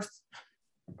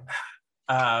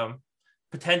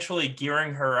potentially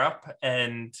gearing her up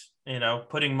and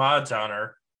putting mods on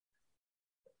her.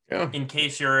 Yeah. In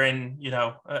case you're in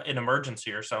an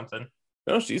emergency or something.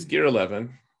 No, she's gear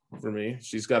 11 for me.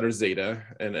 She's got her Zeta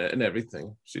and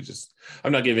everything.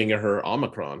 I'm not giving her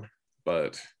Omicron,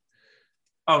 but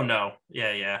oh no,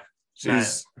 yeah.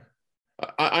 She's.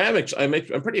 I'm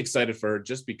pretty excited for her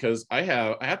just because I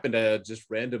happen to just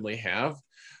randomly have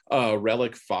a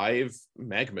Relic 5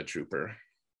 Magma Trooper.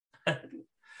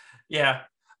 Yeah,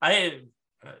 I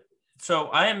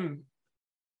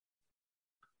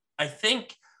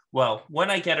think. Well, when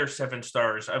I get her 7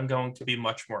 stars, I'm going to be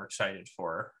much more excited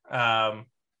for her.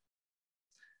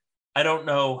 I don't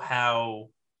know how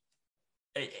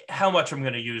much I'm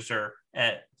going to use her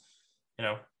at,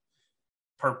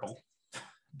 purple,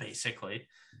 basically.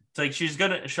 It's like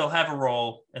she'll have a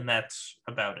role, and that's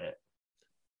about it.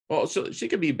 Well, she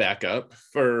could be backup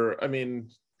for,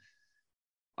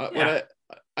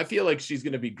 I feel like she's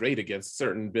going to be great against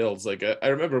certain builds. Like I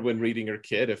remember when reading her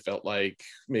kit, it felt like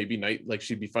maybe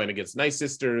she'd be fine against Night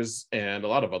Sisters and a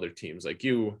lot of other teams like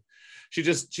you.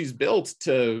 She's built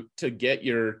to get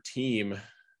your team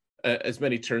as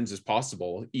many turns as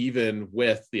possible, even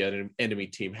with the enemy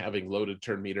team having loaded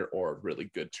turn meter or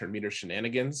really good turn meter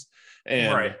shenanigans.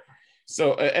 And right.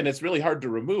 So, and it's really hard to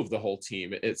remove the whole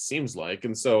team, it seems like.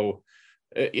 And so,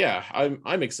 yeah,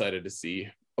 I'm excited to see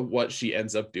what she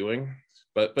ends up doing.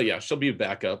 But yeah, she'll be a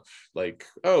backup. Like,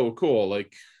 oh, cool.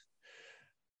 Like,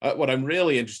 what I'm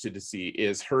really interested to see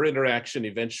is her interaction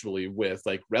eventually with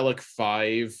like Relic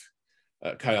 5,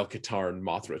 Kyle Katarn,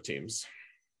 Mothra teams.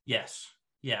 Yes.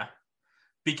 Yeah.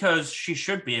 Because she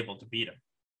should be able to beat him.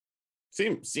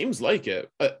 Seems like it.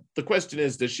 The question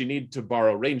is, does she need to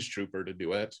borrow Range Trooper to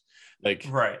do it? Like,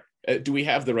 right. Do we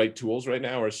have the right tools right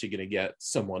now, or is she going to get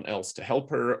someone else to help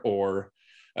her? Or,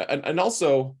 and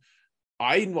also,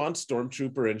 I want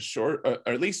Stormtrooper and or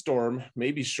at least Storm,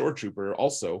 maybe Shore Trooper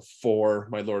also for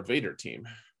my Lord Vader team.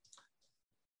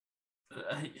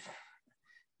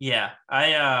 Yeah,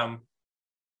 right.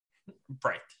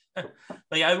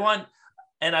 Like I want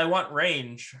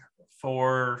range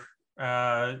for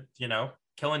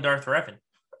killing Darth Revan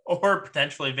or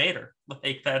potentially Vader.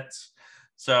 Like that's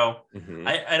so. Mm-hmm.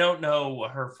 I don't know what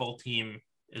her full team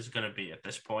is going to be at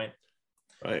this point.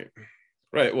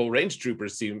 Right. Well, Range Trooper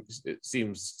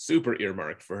seems super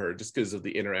earmarked for her just because of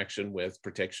the interaction with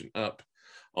Protection Up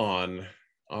on,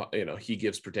 he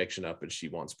gives protection up and she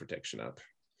wants protection up.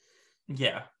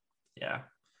 Yeah.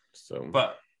 So,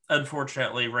 but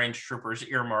unfortunately, Range Trooper is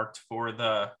earmarked for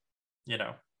the,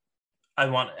 I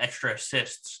want extra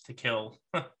assists to kill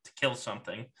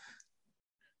something.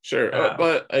 Sure.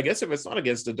 But I guess if it's not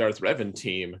against a Darth Revan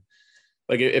team,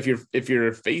 like if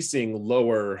you're facing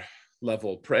lower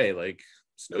level prey, like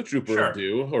Snow Trooper will Sure.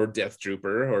 do, or Death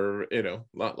Trooper, or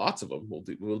lots of them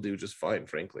will do just fine,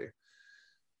 frankly.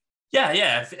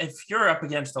 Yeah. If you're up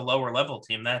against a lower level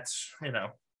team, that's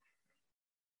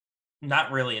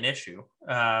not really an issue.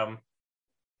 But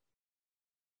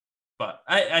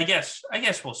I guess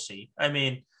we'll see. I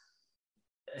mean,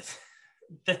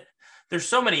 there's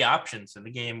so many options in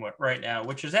the game right now,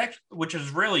 which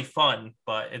is really fun,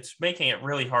 but it's making it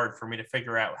really hard for me to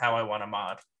figure out how I want to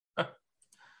mod.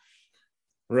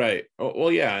 Right. Oh,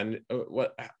 well, yeah, and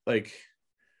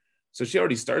so she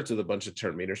already starts with a bunch of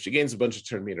turn meter. She gains a bunch of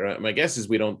turn meter. My guess is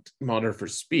we don't mod her for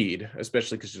speed,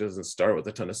 especially because she doesn't start with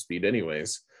a ton of speed,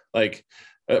 anyways. Like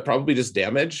probably just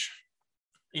damage.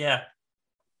 Yeah.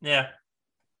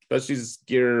 But she's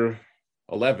gear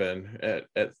 11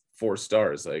 at 4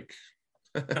 stars. Like,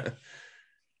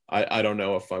 I don't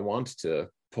know if I want to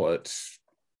put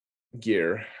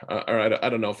gear, or I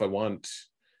don't know if I want.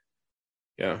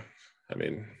 Yeah. I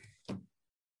mean,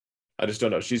 I just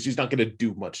don't know. She's not going to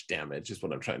do much damage, is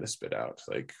what I'm trying to spit out.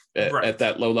 Like at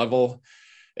that low level,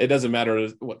 it doesn't matter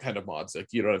what kind of mods. Like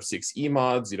you don't have 6E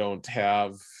mods. You don't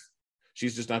have.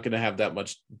 She's just not going to have that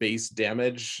much base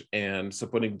damage, and so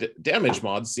putting damage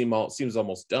mods seems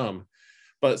almost dumb.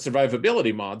 But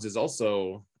survivability mods is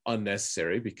also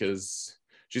unnecessary because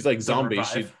she's like zombie.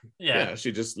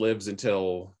 She just lives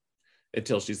until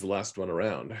she's the last one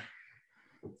around.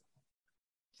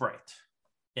 Right.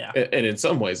 Yeah. And in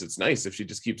some ways it's nice if she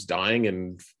just keeps dying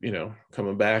and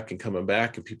coming back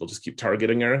and people just keep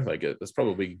targeting her. Like that's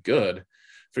probably good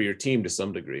for your team to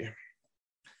some degree.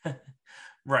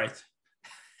 Right.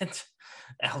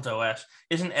 Aldo S.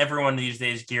 Isn't everyone these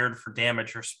days geared for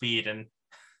damage or speed? And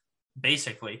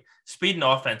basically speed and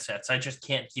offense sets, I just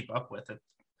can't keep up with it.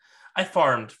 I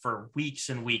farmed for weeks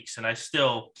and weeks and I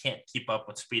still can't keep up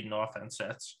with speed and offense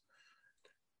sets.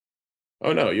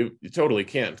 Oh no, you totally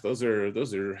can't. Those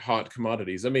are hot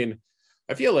commodities. I mean,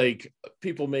 I feel like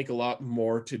people make a lot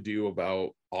more to do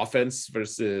about offense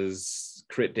versus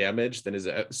crit damage than is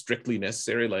strictly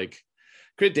necessary. Like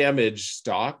crit damage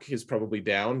stock is probably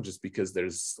down just because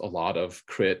there's a lot of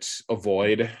crit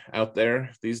avoid out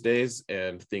there these days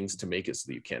and things to make it so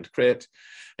that you can't crit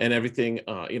and everything.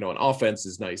 An offense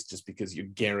is nice just because you're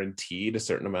guaranteed a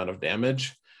certain amount of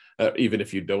damage, even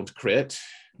if you don't crit.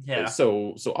 Yeah.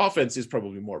 So offense is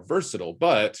probably more versatile,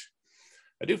 but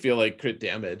I do feel like crit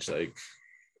damage, like,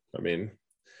 I mean,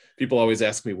 people always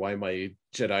ask me why my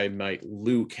Jedi Knight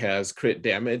Luke has crit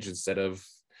damage instead of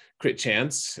crit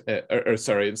chance,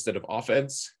 instead of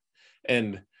offense.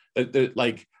 And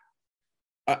like,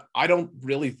 I don't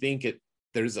really think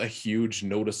there's a huge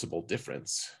noticeable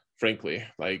difference, frankly.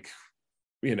 Like,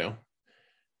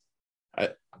 I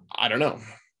don't know.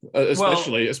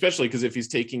 Especially because if he's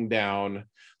taking down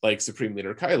like Supreme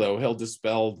Leader Kylo, he'll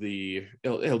dispel the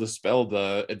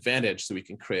advantage so he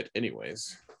can crit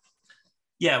anyways.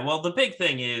 Yeah, well, the big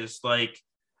thing is like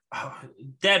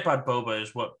Dad Bod Boba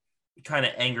is what kind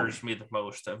of angers me the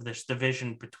most of this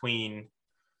division between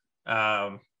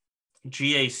GAC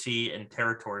and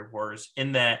Territory Wars,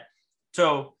 in that,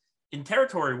 so in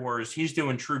Territory Wars, he's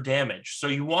doing true damage. So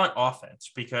you want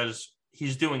offense because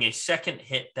he's doing a second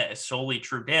hit that is solely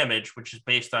true damage, which is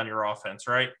based on your offense,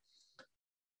 right?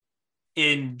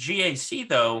 In GAC,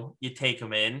 though, you take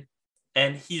him in,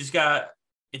 and he's got,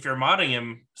 if you're modding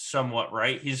him somewhat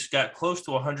right, he's got close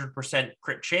to 100%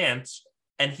 crit chance,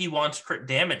 and he wants crit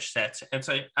damage sets. And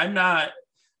so I'm not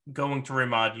going to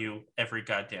remod you every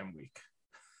goddamn week.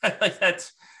 Like,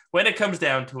 that's, when it comes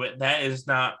down to it, that is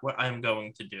not what I'm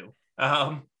going to do.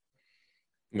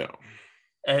 No.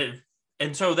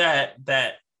 And so that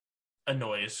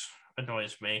annoys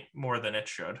me more than it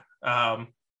should.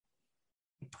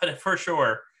 But it for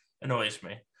sure annoys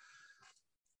me.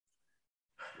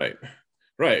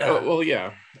 Right. Well,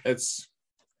 yeah.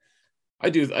 I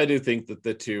do think that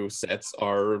the two sets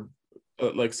are,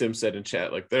 like Sim said in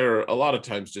chat, like they're a lot of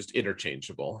times just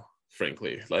interchangeable.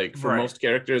 Frankly, like for most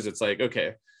characters, it's like,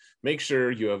 okay, make sure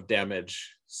you have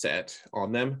damage set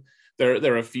on them.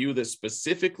 There are a few that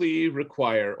specifically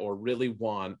require or really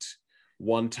want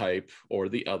one type or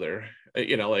the other.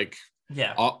 Like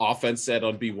offense set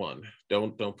on B1.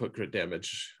 Don't put crit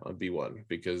damage on B1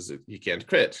 because he can't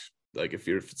crit. Like if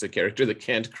it's a character that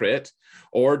can't crit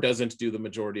or doesn't do the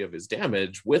majority of his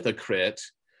damage with a crit,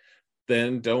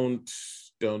 then don't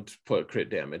put crit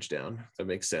damage down. That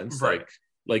makes sense. Right.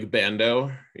 Like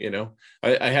Bando,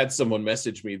 I had someone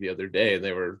message me the other day and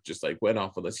they were just like went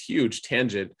off on this huge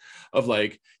tangent of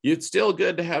like, it's still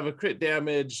good to have a crit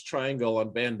damage triangle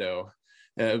on Bando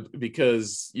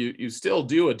because you still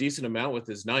do a decent amount with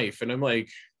his knife. And I'm like,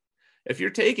 if you're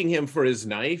taking him for his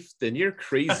knife, then you're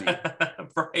crazy.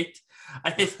 Right.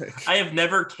 I have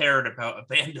never cared about a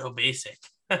Bando basic.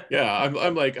 Yeah,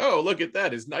 I'm like, oh, look at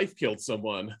that. His knife killed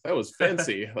someone. That was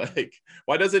fancy. Like,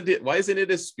 why isn't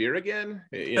it a spear again?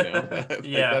 You know, like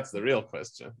Yeah. that's the real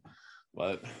question.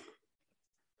 But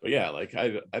yeah, like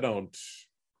I don't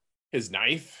his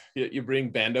knife. You bring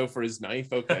Bando for his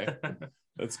knife. Okay.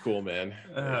 That's cool, man.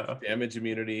 Like, damage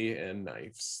immunity and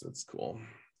knives. That's cool.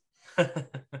 I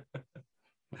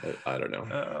don't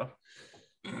know.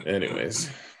 Anyways,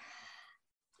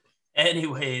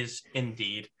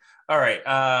 indeed. All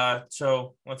right.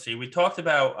 So let's see. We talked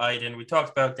about Iden. We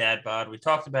talked about Dad Bod. We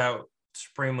talked about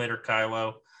Supreme Leader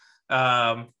Kylo.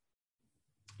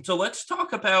 So let's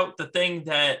talk about the thing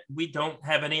that we don't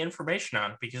have any information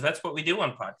on, because that's what we do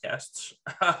on podcasts.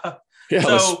 Yeah,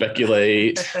 let's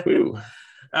speculate.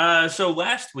 So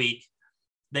last week,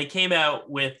 they came out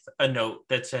with a note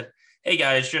that said, hey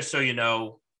guys, just so you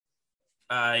know,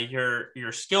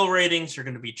 your skill ratings are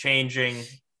going to be changing.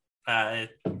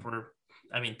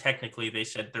 Technically they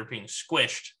said they're being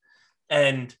squished.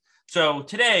 And so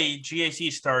today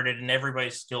GAC started and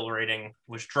everybody's skill rating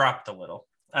was dropped a little.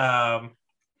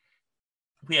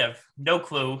 We have no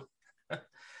clue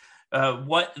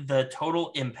what the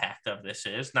total impact of this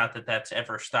is. Not that that's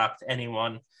ever stopped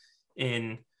anyone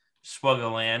in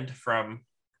Swuggerland from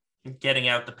getting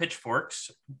out the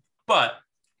pitchforks. But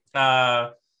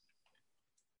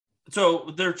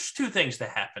so there's two things that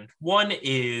happened. One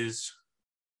is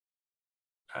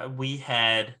we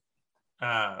had,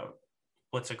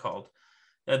 what's it called?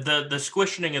 The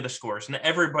squishing of the scores, and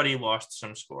everybody lost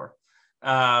some score.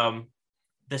 The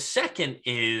second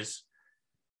is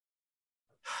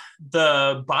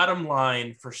the bottom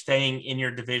line for staying in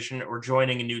your division or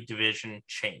joining a new division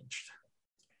changed.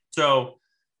 So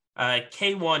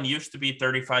K1 used to be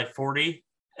 35-40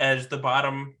 as the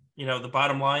bottom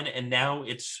line, and now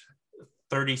it's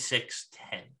 36-10.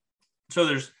 So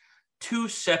there's two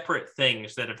separate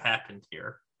things that have happened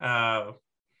here. The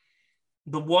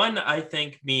one, I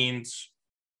think, means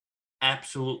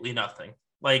absolutely nothing.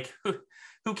 Like,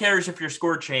 who cares if your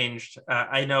score changed?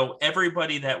 I know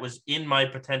everybody that was in my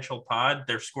potential pod,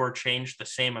 their score changed the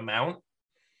same amount.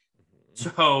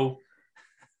 So,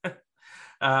 like,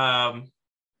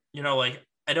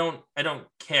 I don't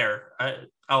care.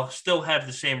 I'll still have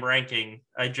the same ranking.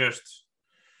 I just,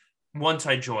 once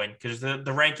I join, because the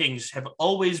rankings have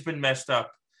always been messed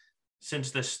up since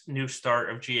this new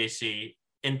start of GAC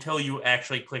until you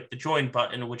actually click the join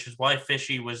button, which is why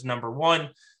Fishy was number one,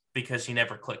 because he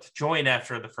never clicked join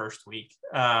after the first week.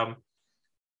 But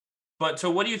so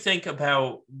what do you think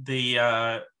about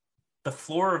the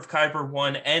floor of Kyber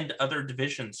 1 and other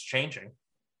divisions changing?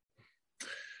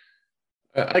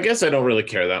 I guess I don't really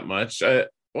care that much. I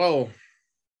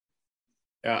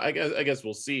guess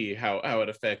we'll see how it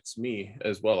affects me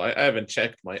as well. I haven't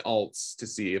checked my alts to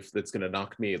see if that's going to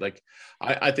knock me. Like,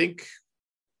 I think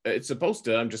I'm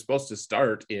just supposed to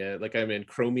start in, like, I'm in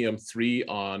Chromium 3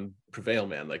 on Prevail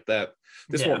Man, like that.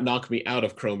 This won't knock me out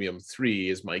of Chromium 3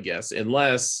 is my guess,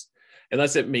 unless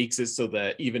it makes it so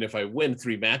that even if I win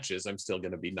 3 matches, I'm still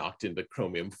going to be knocked into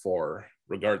Chromium 4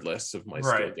 regardless of my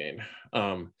skill gain.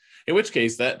 In which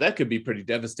case that could be pretty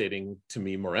devastating to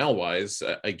me morale wise.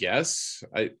 I guess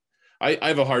I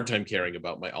have a hard time caring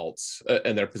about my alts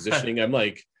and their positioning. I'm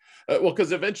like,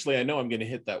 because eventually I know I'm going to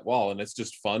hit that wall, and it's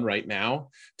just fun right now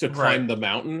to climb the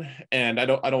mountain, and I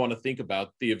don't want to think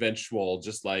about the eventual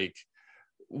just like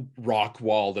rock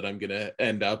wall that I'm going to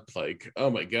end up like, oh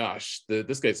my gosh,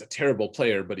 this guy's a terrible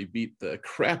player, but he beat the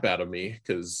crap out of me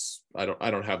because I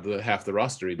don't have half the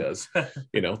roster he does.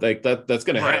 Like that's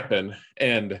going to happen.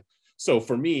 And so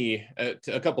for me,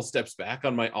 a couple steps back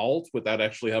on my alt without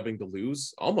actually having to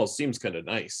lose almost seems kind of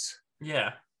nice.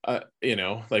 Yeah.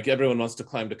 Like everyone wants to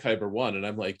climb to Kyber 1, and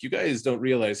I'm like, you guys don't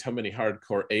realize how many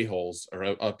hardcore a-holes are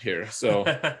up here. So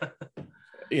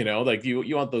like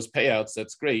you want those payouts,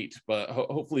 that's great, but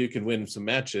hopefully you can win some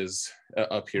matches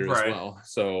up here as well.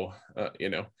 So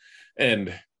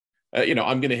and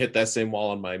I'm gonna hit that same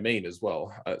wall on my main as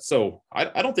well. So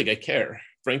I don't think I care,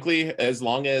 frankly, as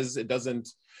long as it doesn't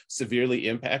severely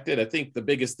impact it. I think the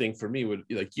biggest thing for me would,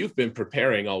 like, you've been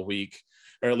preparing all week,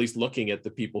 or at least looking at the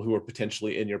people who are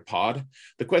potentially in your pod.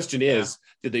 The question is,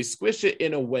 did they squish it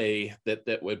in a way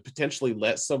that would potentially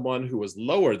let someone who was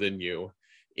lower than you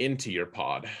into your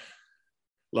pod?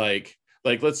 Like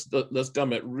let's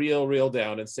dumb it real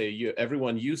down and say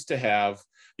everyone used to have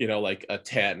like a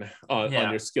 10 on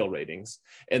your skill ratings,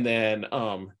 and then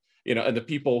and the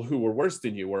people who were worse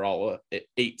than you were all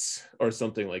 8s or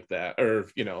something like that, or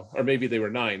or maybe they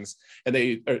were 9s, and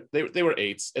they were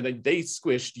 8s, and then they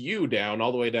squished you down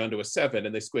all the way down to a 7,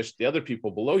 and they squished the other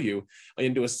people below you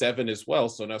into a 7 as well.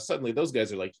 So now suddenly those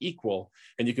guys are like equal,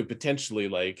 and you could potentially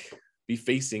like be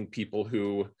facing people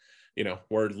who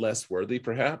were less worthy,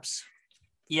 perhaps.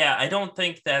 Yeah, I don't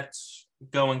think that's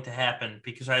going to happen,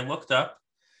 because I looked up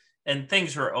and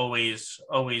things are always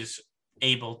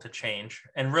able to change.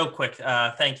 And real quick,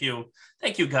 thank you,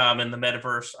 Gam in the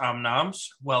metaverse, Omnoms,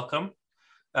 welcome.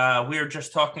 We were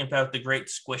just talking about the great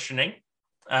squishioning.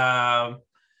 But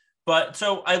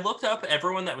so I looked up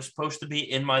everyone that was supposed to be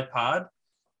in my pod,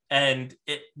 and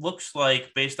it looks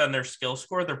like based on their skill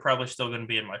score, they're probably still going to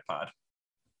be in my pod.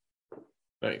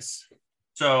 Nice.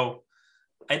 So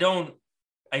I don't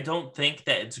think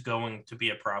that it's going to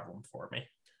be a problem for me.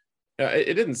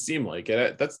 It didn't seem like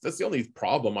it. That's the only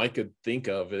problem I could think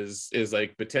of is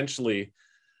like potentially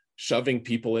shoving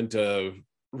people into,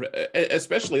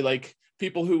 especially like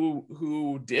people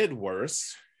who did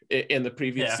worse in the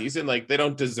previous season. Like they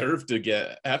don't deserve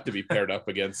to have to be paired up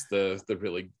against the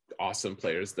really awesome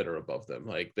players that are above them.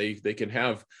 Like they can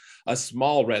have a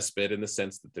small respite in the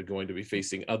sense that they're going to be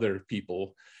facing other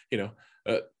people,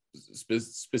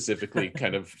 specifically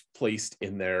kind of placed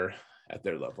in at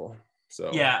their level. So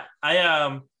yeah,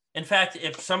 I in fact,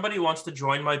 if somebody wants to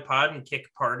join my pod and kick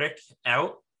Pardik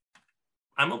out,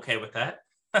 I'm okay with that.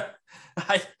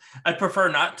 I prefer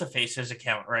not to face his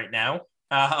account right now.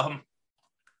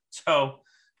 So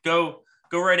go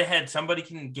right ahead. Somebody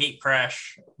can gate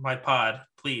crash my pod,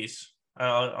 please.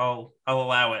 I'll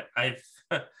allow it. I've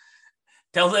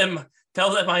tell them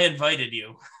I invited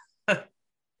you.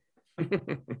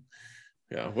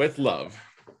 Yeah, with love.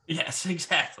 Yes,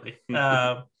 exactly.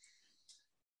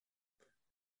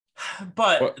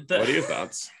 But what are your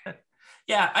thoughts?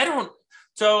 Yeah, I don't.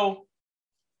 So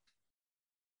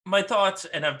my thoughts,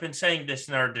 and I've been saying this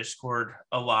in our Discord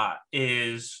a lot,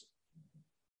 is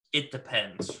it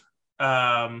depends.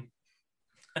 And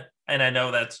I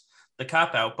know that's the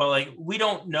cop out, but like we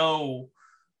don't know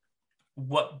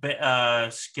what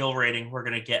skill rating we're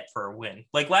gonna get for a win.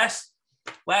 Like last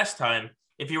time,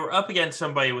 if you were up against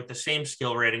somebody with the same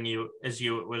skill rating as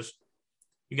you, it was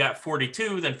you got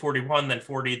 42, then 41, then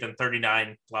 40, then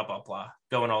 39, blah, blah, blah,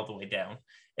 going all the way down.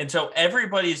 And so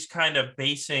everybody's kind of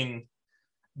basing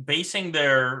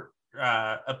their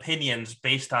opinions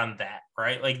based on that,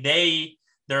 right? Like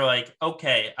they're like,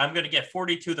 okay, I'm going to get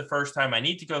 42 the first time. I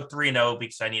need to go 3-0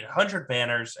 because I need 100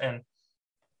 banners. And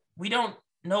we don't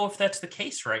know if that's the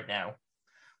case right now.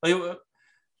 Like,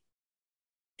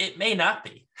 it may not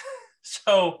be.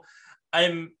 So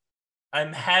I'm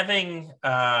having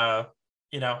a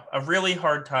really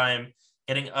hard time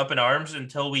getting up in arms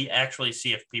until we actually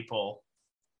see if people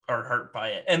are hurt by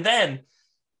it. And then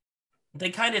they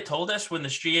kind of told us when the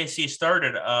GAC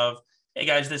started of, hey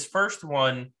guys, this first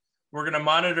one, we're going to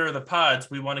monitor the pods.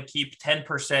 We want to keep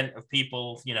 10% of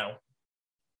people,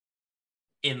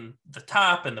 in the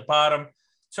top and the bottom.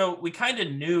 So we kind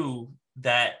of knew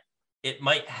that it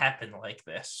might happen like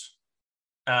this.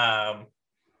 So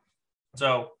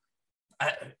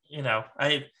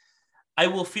I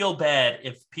will feel bad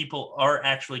if people are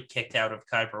actually kicked out of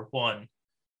Kyber 1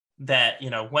 that,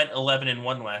 went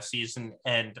 11-1 last season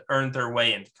and earned their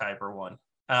way into Kyber 1.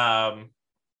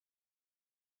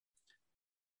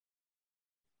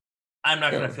 I'm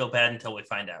not going to feel bad until we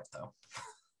find out, though.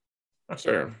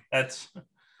 Sure. That's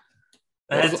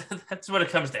what it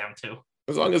comes down to.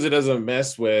 As long as it doesn't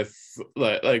mess with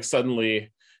like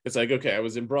suddenly it's like, okay, I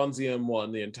was in Bronzium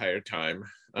 1 the entire time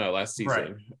last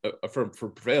season, right, for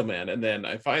Prevail Man, and then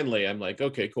I'm like,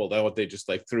 okay, cool. Now what, they just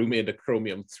like threw me into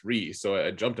Chromium 3, so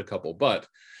I jumped a couple. But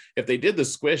if they did the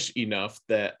squish enough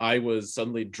that I was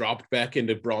suddenly dropped back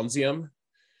into Bronzium,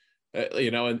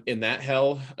 in that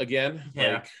hell again,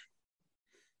 like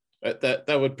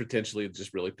that would potentially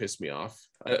just really piss me off.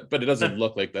 But it doesn't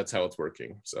look like that's how it's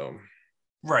working. So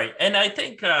right, and I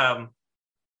think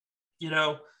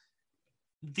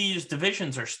these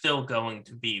divisions are still going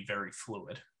to be very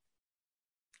fluid.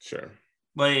 Sure.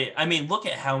 Like, I mean, look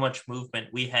at how much movement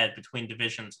we had between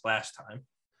divisions last time.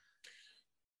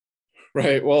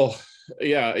 Right. Well,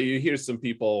 yeah, you hear some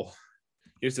people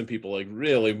like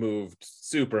really moved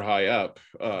super high up,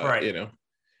 right,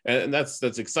 and that's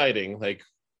exciting. Like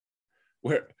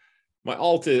where my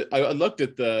alt is, I looked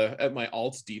at my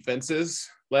alt's defenses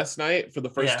last night for the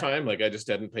first time. Like I just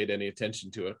hadn't paid any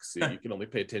attention to it because you can only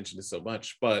pay attention to so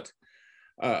much. But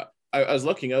I was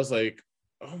looking, I was like,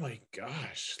 oh my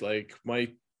gosh, like my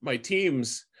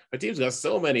team's got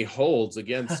so many holds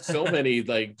against so many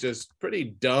like just pretty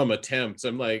dumb attempts.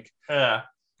 I'm like,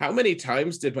 how many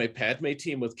times did my Padme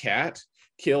team with Cat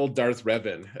kill Darth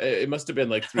Revan? It must have been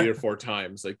like 3 or 4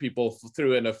 times. Like people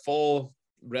threw in a full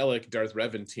relic Darth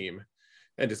Revan team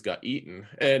and just got eaten.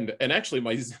 And actually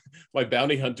my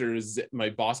bounty hunters, my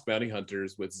boss bounty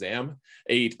hunters with Zam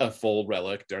ate a full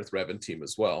relic Darth Revan team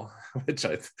as well, which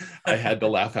I had to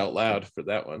laugh out loud for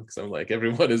that one, because I'm like,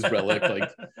 everyone is relic,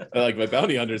 like my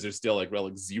bounty hunters are still like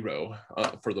relic 0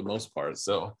 for the most part.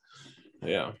 So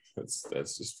yeah,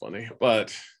 that's just funny.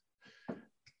 But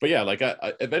yeah, like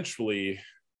I eventually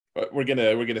we're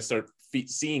gonna start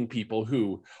seeing people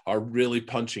who are really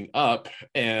punching up,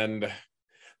 and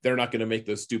they're not going to make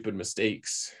those stupid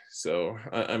mistakes. So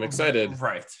I'm excited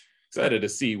to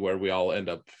see where we all end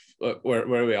up, where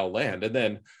we all land. And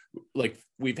then, like,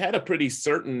 we've had a pretty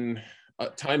certain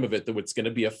time of it that it's going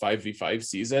to be a 5v5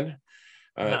 season.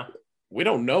 We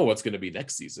don't know what's going to be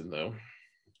next season, though.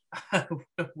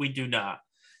 We do not.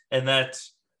 And that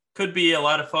could be a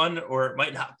lot of fun, or it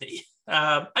might not be.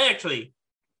 I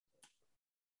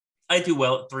do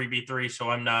well at 3v3,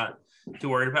 so I'm not too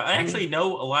worried about. I actually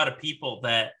know a lot of people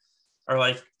that are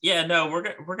like, yeah, no,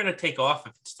 we're gonna take off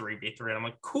if it's 3v3. And I'm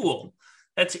like, cool.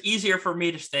 That's easier for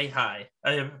me to stay high.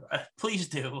 Please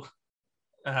do.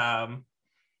 Yeah.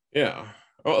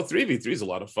 Well, 3v3 is a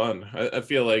lot of fun. I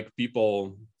feel like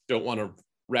people don't want to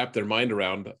wrap their mind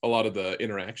around a lot of the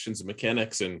interactions and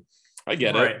mechanics, and I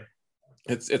get it.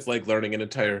 It's like learning an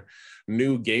entire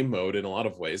new game mode in a lot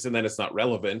of ways, and then it's not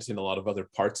relevant in a lot of other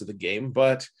parts of the game.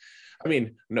 But I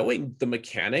mean, knowing the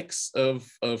mechanics of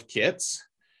kits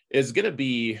is going to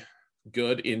be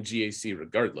good in GAC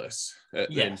regardless,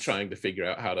 and trying to figure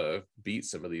out how to beat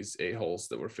some of these a-holes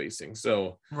that we're facing.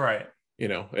 So you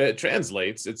know, it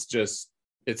translates. It's just,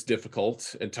 it's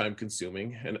difficult and time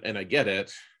consuming, and I get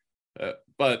it.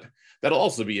 But that'll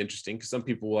also be interesting because some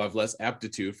people will have less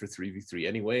aptitude for 3v3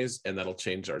 anyways, and that'll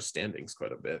change our standings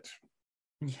quite a bit.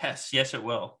 Yes, it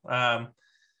will.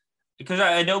 Because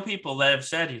I know people that have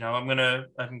said, you know, I'm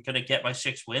gonna get my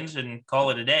 6 wins and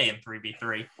call it a day in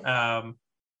 3v3.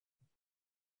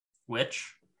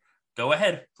 Which, go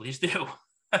ahead, please do.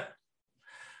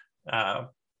 Yeah,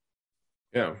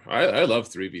 I love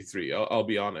 3v3. I'll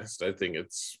be honest. I think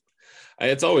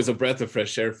it's always a breath of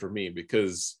fresh air for me,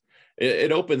 because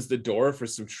it opens the door for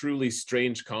some truly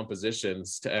strange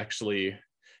compositions to actually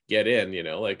get in. You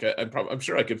know, like I'm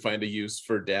sure I could find a use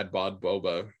for Dad Bod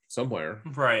Boba somewhere,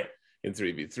 in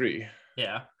 3v3.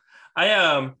 Yeah,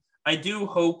 I do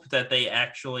hope that they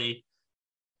actually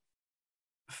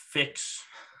fix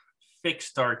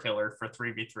Star Killer for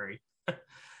 3v3.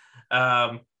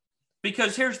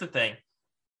 Because here's the thing,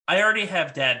 I already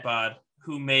have Dad Bod,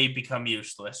 who may become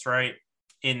useless, right,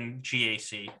 in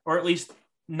GAC, or at least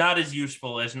not as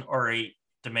useful as an R8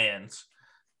 demands.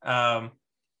 Don't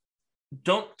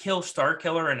kill Star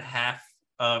Killer in half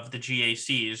of the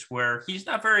GACs, where he's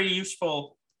not very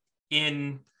useful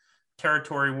in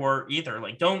territory war either.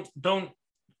 Like, don't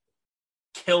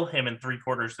kill him in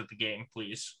 3/4 of the game,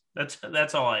 please.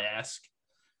 That's all I ask.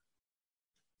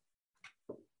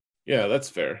 Yeah, that's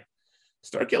fair.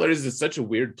 Star Killer is in such a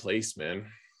weird place,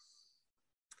 man.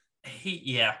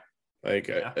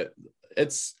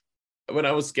 It's when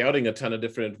I was scouting a ton of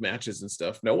different matches and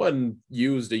stuff, no one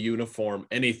used a uniform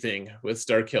anything with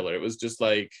Star Killer. It was just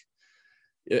like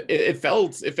it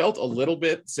felt a little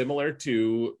bit similar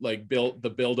to like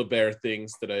Build-A-Bear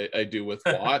things that I do with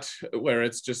Watt, where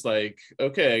it's just like,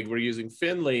 okay, we're using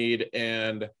Finn lead,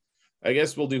 and I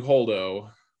guess we'll do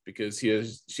Holdo because she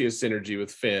has synergy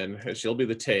with Finn, and she'll be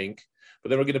the tank. But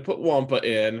then we're going to put Wampa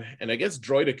in, and I guess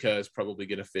Droideka is probably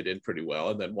going to fit in pretty well.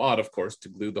 And then Watt, of course, to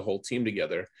glue the whole team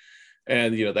together.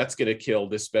 And, you know, that's going to kill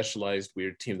this specialized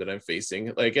weird team that I'm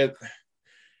facing. Like,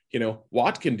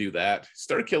 Watt can do that.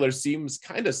 Star Killer seems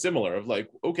kind of similar of like,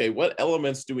 okay, what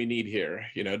elements do we need here?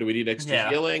 You know, do we need extra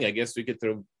healing? I guess we could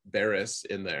throw Barriss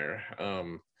in there.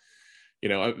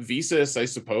 Visas, I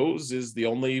suppose, is the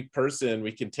only person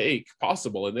we can take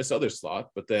possible in this other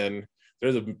slot. But then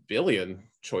there's a billion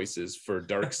choices for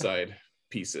dark side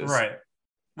pieces.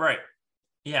 Right.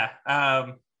 Yeah.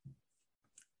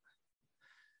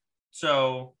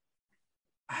 So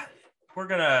we're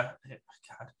gonna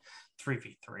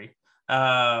 3v3.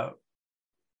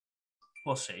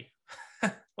 We'll see.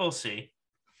 We'll see.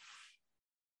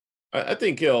 I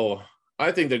think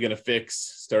they're gonna fix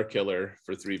Star Killer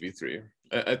for 3v3.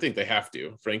 I think they have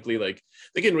to, frankly. Like,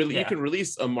 they can really, you can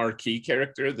release a marquee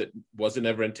character that wasn't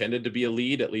ever intended to be a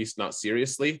lead, at least not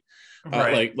seriously,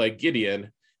 like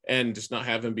Gideon, and just not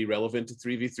have him be relevant to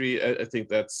 3v3. I think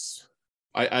that's,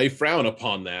 I frown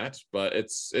upon that, but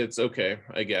it's okay,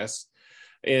 I guess.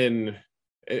 In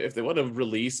if they want to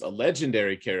release a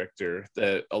legendary character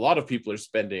that a lot of people are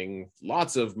spending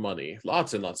lots and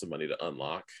lots of money to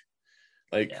unlock,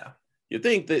 like you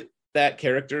think that that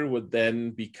character would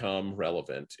then become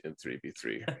relevant in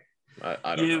 3v3.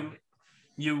 I don't know.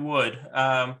 You would.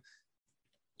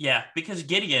 Yeah, because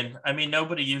Gideon, I mean,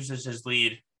 nobody uses his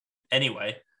lead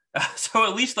anyway. So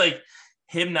at least like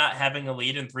him not having a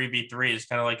lead in 3v3 is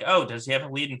kind of like, oh, does he have a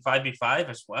lead in 5v5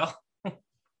 as well?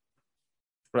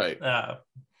 Right.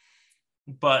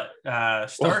 But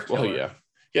Star Killer. Well,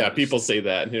 yeah. People say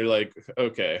that, and you're like,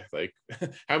 okay, like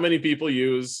how many people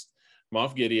use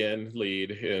Moff Gideon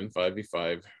lead in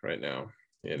 5v5 right now?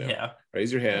 You know,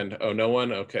 raise your hand. Oh, no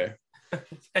one. Okay.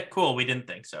 Cool. We didn't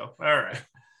think so. All right.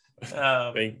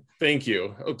 Thank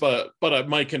you. But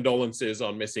my condolences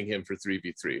on missing him for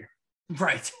 3v3.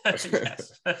 Right.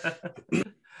 Yes.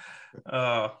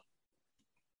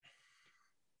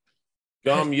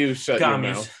 Gom, you shut your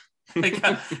mouth.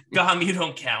 Gom, you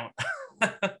don't count.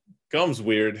 Gom's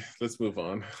weird. Let's move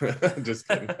on. Just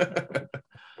kidding.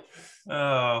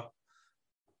 Oh.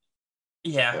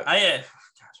 Yeah, I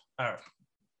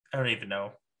don't even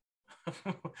know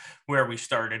where we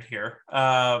started here.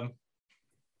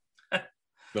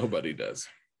 Nobody does.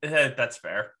 That's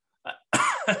fair.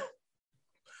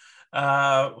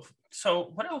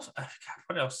 So what else? God,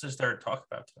 what else is there to talk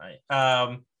about tonight?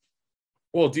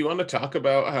 Well, do you want to talk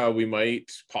about how we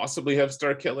might possibly have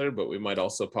Star Killer, but we might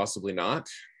also possibly not?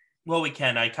 Well, we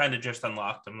can. I kind of just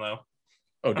unlocked them, though.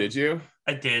 Oh, did you?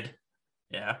 I did.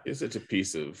 Yeah. It's such a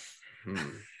piece of...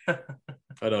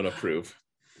 I don't approve.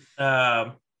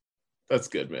 That's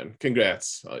good, man.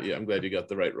 Congrats. Yeah, I'm glad you got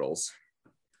the right rolls.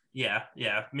 Yeah.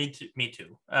 Me too.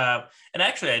 And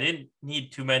actually, I didn't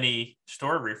need too many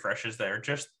store refreshes there,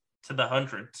 just to the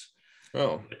hundreds.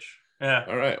 Oh. Yeah.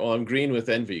 All right. Well, I'm green with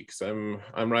envy because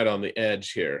I'm right on the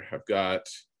edge here. I've got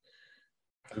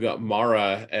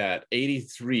Mara at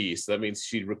 83, so that means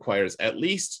she requires at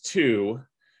least 2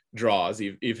 draws,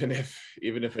 even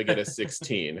if I get a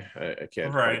 16. I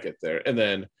can't quite get there. And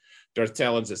then Darth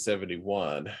Talon's at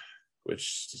 71,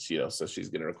 which so she's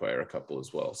going to require a couple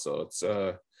as well. So it's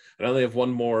I only have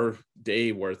one more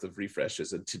day worth of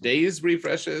refreshes. And today's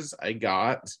refreshes, I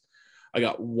got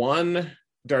 1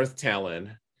 Darth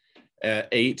Talon at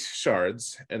 8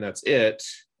 shards, and that's it.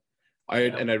 I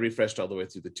refreshed all the way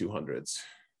through the 200s,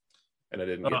 and I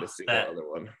didn't get a single other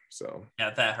one. So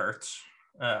yeah, that hurts.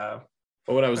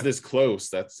 But when I was this close,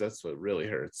 that's what really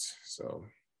hurts. So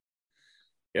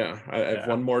yeah, I have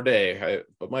one more day,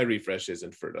 but my refresh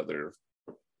isn't for another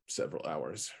several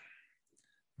hours.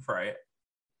 Right.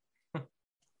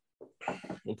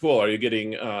 Well, cool. Are you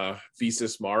getting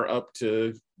Visas Mar up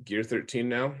to gear 13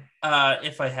 now?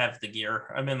 If I have the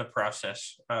gear, I'm in the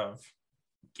process of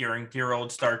gearing dear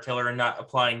old Star Killer and not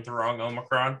applying the wrong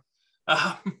Omicron.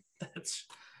 That's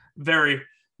very,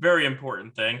 very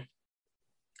important thing.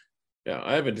 Yeah,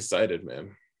 I haven't decided,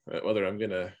 man, whether I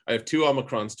have 2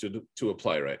 Omicrons to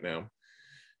apply right now.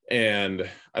 And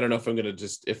I don't know if I'm going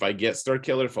to if I get Star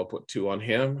Killer, if I'll put 2 on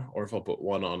him or if I'll put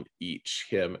 1 on each,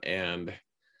 him and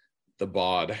the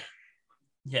bod.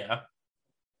 Yeah.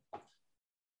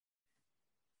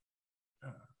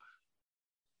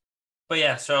 But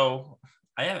yeah, so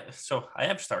I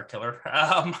have Star Killer.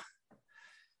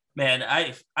 Man,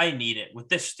 I need it with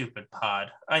this stupid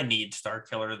pod. I need Star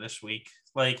Killer this week.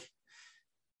 Like,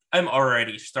 I'm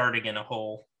already starting in a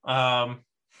hole.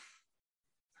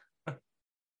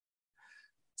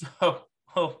 So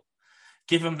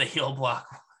give him the heal block.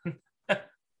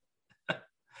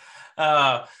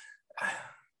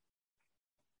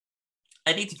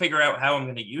 I need to figure out how I'm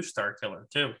going to use Star Killer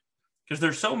too, because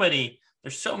there's so many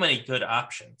good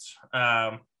options.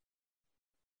 Not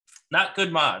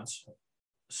good mods.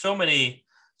 So many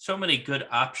good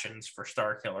options for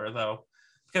Star Killer though,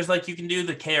 because like you can do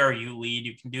the KRU lead,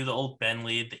 you can do the old Ben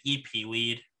lead, the EP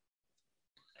lead.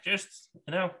 Just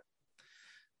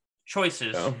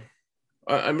choices. Yeah.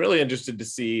 I'm really interested to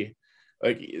see.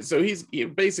 So he's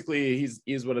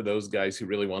one of those guys who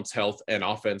really wants health and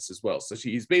offense as well. So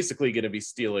he's basically going to be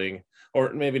stealing,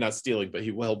 or maybe not stealing, but he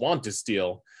will want to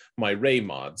steal my Ray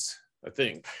mods, I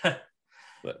think.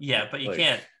 But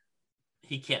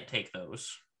he can't take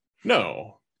those.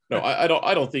 No, I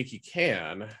don't think he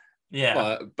can.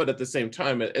 Yeah. But at the same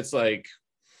time, it's like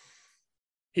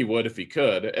he would if he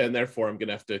could, and therefore I'm going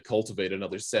to have to cultivate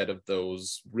another set of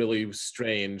those really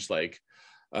strange,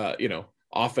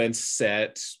 offense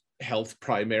set, health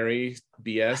primary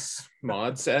BS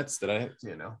mod sets that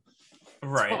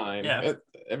right. Fine. Yeah.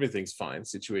 Everything's fine,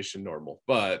 situation normal,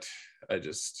 but I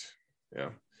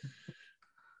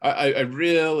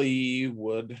really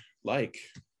would like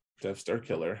Death Star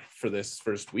Killer for this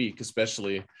first week,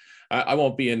 especially. I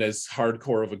won't be in as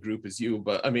hardcore of a group as you,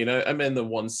 but I mean, I'm in the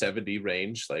 170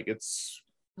 range. Like it's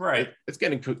it's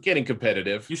getting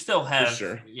competitive. You still have, for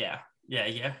sure. Yeah.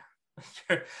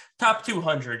 Top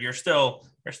 200. You're still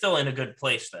in a good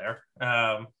place there.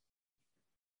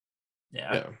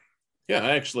 Yeah.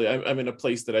 Actually, I'm in a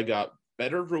place that I got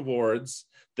better rewards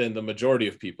than the majority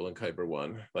of people in Kyber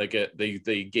 1. Like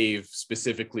they gave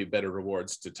specifically better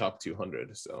rewards to top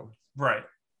 200. So right.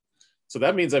 So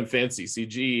that means I'm fancy.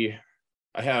 CG,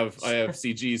 I have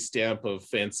CG's stamp of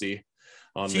fancy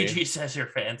on CG me. CG says you're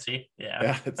fancy.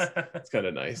 Yeah, it's kind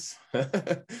of nice.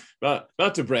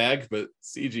 not to brag, but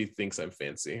CG thinks I'm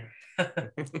fancy.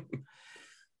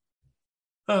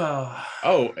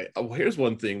 Oh, here's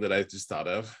one thing that I just thought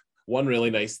of. One really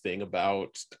nice thing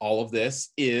about all of this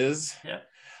is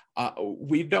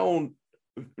we don't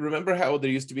remember how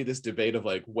there used to be this debate of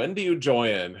like, when do you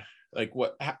join? Like,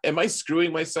 what am I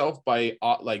screwing myself by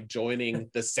like joining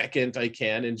the second I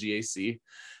can in GAC?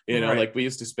 You know, right. Like we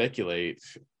used to speculate,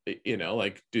 you know,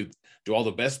 like do all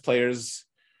the best players,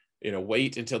 you know,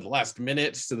 wait until the last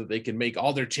minute so that they can make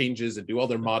all their changes and do all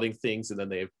their modding things, and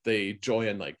then they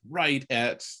join like right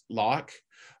at lock,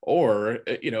 or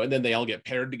you know, and then they all get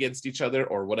paired against each other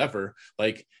or whatever.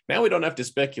 Like now we don't have to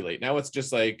speculate. Now it's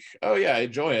just like, oh yeah, I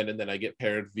join and then I get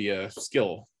paired via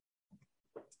skill.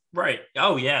 Right.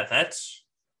 Oh yeah, that's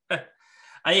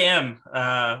I am.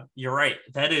 You're right.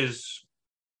 That is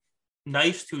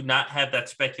nice to not have that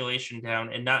speculation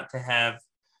down and not to have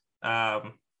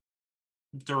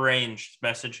deranged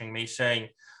messaging me saying,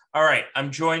 all right,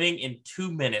 I'm joining in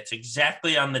 2 minutes,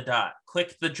 exactly on the dot.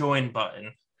 Click the join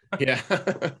button. Yeah.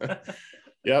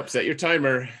 Yep. Set your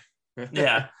timer.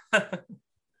 Yeah.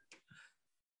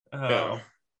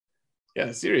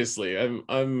 Yeah. Seriously,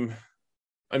 I'm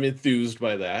enthused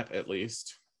by that. At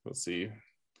least we'll see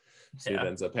what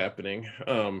ends up happening.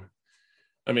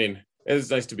 I mean,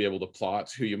 it's nice to be able to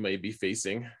plot who you may be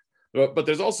facing, but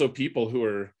there's also people who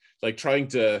are like trying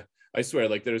to. I swear,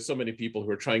 like there's so many people who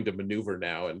are trying to maneuver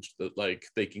now, and like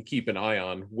they can keep an eye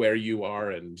on where you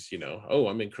are, and you know, oh,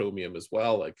 I'm in Chromium as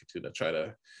well. Like to try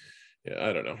to,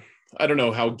 I don't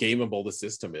know how gameable the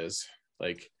system is.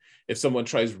 Like if someone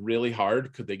tries really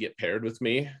hard, could they get paired with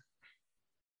me?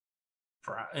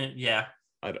 Yeah,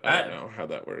 I don't know how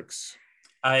that works.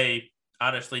 I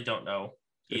honestly don't know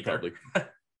either.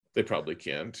 They probably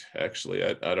can't, actually.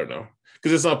 I don't know,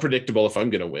 because it's not predictable if I'm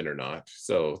going to win or not.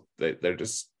 So they're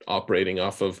just operating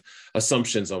off of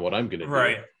assumptions on what I'm going to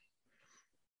do.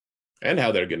 And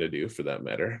how they're going to do, for that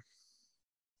matter.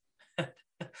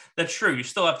 That's true. You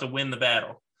still have to win the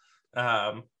battle.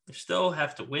 You still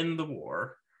have to win the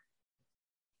war.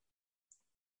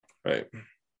 Right.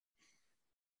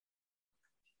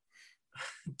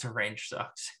 Deranged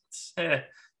sucks.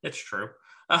 It's true.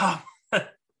 All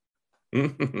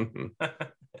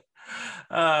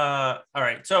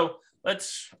right, so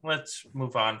let's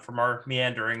move on from our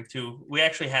meandering to, we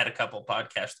actually had a couple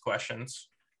podcast questions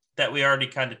that we already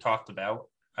kind of talked about,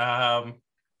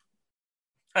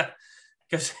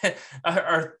 because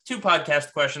our two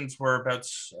podcast questions were about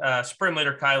Spring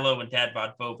Leader Kylo and Dad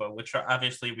Bod Boba, which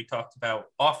obviously we talked about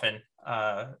often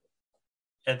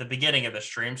at the beginning of the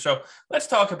stream. So let's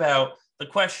talk about the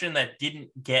question that didn't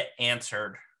get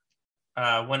answered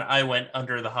when I went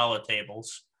under the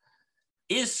holotables.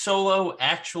 Is Solo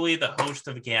actually the host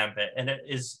of Gambit? And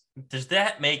does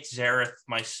that make Zareth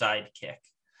my sidekick?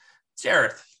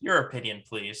 Zareth, your opinion,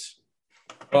 please.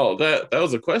 Well, that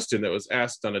was a question that was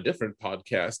asked on a different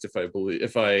podcast,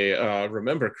 if I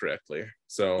remember correctly.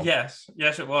 So yes,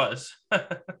 it was.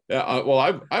 Yeah.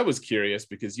 Well, I was curious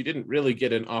because you didn't really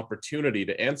get an opportunity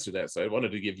to answer that, so I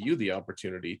wanted to give you the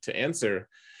opportunity to answer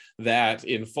that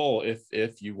in full,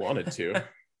 if you wanted to.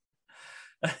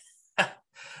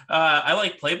 I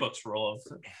like Playbook's rule of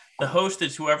the host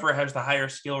is whoever has the higher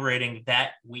skill rating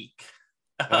that week.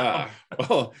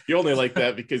 Well, you only like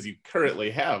that because you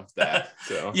currently have that.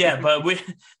 So yeah, but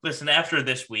listen, after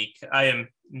this week, I am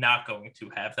not going to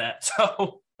have that.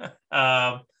 So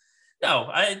no,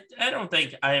 I don't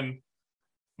think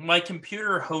my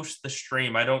computer hosts the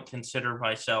stream. I don't consider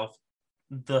myself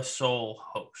the sole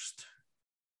host.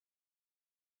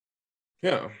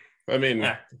 Yeah, I mean,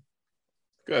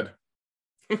 good.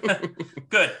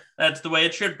 Good. That's the way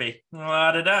it should be.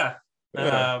 La-da-da.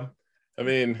 Yeah. I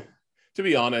mean, to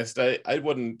be honest, I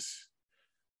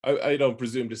don't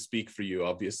presume to speak for you.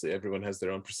 Obviously, everyone has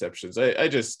their own perceptions. I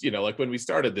just, like when we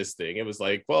started this thing, it was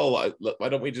like, well, why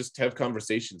don't we just have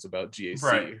conversations about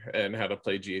GAC and how to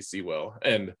play GAC well?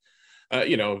 And,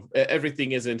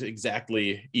 everything isn't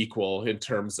exactly equal in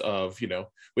terms of,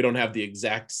 we don't have the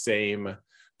exact same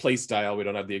play style. We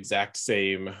don't have the exact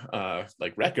same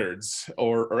like records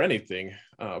or anything.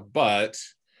 But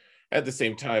at the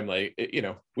same time, like, you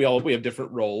know, we have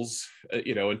different roles,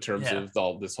 you know, in terms of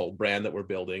all this whole brand that we're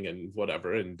building and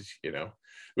whatever. And, you know,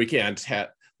 we can't have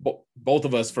both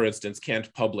of us, for instance,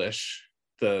 can't publish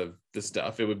the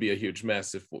stuff. It would be a huge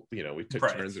mess if, you know, we took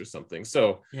turns or something.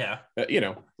 So you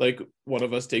know, like one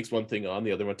of us takes one thing on,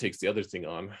 the other one takes the other thing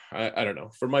on. I don't know,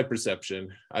 for my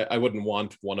perception, I wouldn't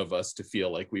want one of us to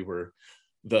feel like we were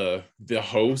the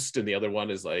host and the other one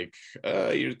is like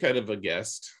you're kind of a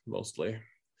guest mostly,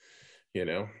 you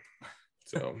know.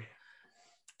 So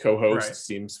co-host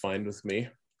seems fine with me.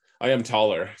 I am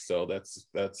taller, so that's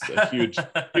a huge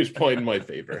point in my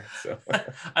favor. So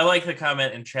I like the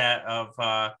comment in chat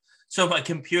of so my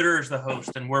computer is the host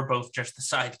and we're both just the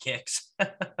sidekicks.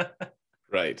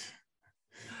 Right.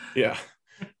 Yeah.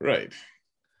 Right.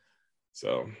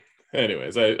 So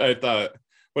anyways, I thought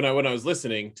when I was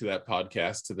listening to that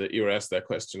podcast that you were asked that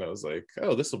question, I was like,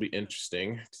 oh, this will be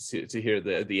interesting to hear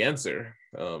the answer.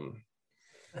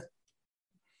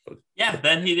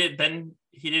 Then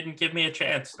he didn't give me a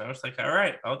chance. And I was like, all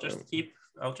right, I'll just keep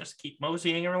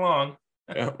moseying along.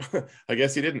 Yeah. I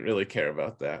guess he didn't really care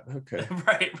about that. Okay.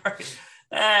 Right.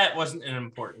 That wasn't an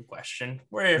important question.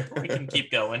 We can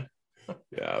keep going.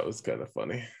 Yeah, it was kind of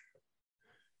funny.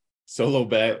 Solo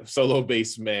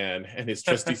bass man and his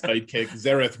trusty sidekick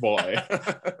Zareth boy.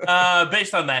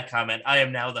 Based on that comment, I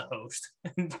am now the host.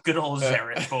 Good old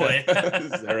Zareth boy.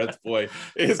 Zareth boy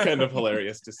is kind of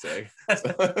hilarious to say.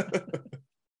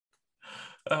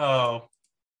 Oh.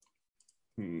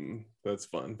 That's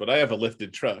fun. But I have a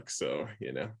lifted truck, so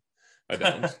you know, I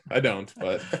don't.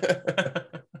 But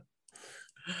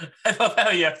I love how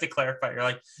you have to clarify. You're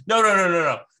like, no,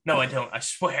 I don't. I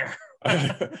swear.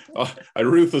 I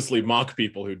ruthlessly mock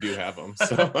people who do have them,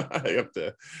 so I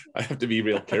have to be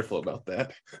real careful about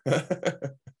that.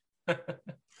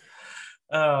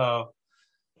 Oh,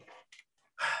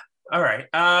 all right.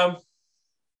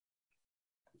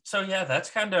 So yeah, that's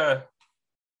kind of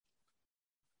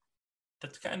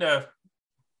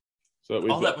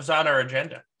all that was on our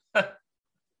agenda.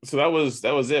 So that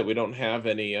was it. We don't have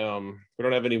any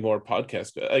more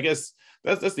podcasts. I guess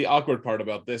that's the awkward part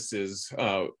about this is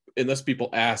unless people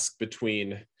ask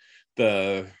between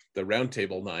the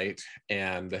roundtable night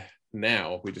and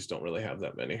now, we just don't really have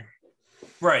that many.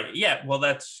 Right. Yeah. Well,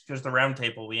 that's because the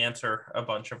roundtable, we answer a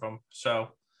bunch of them. So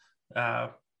yeah.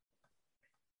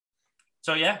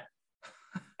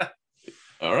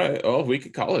 All right. Oh, we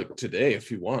could call it today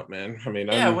if you want, man. I mean,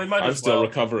 I'm still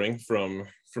recovering from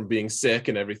being sick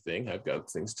and everything. I've got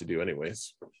things to do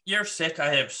anyways. You're sick.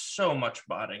 I have so much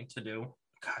modding to do.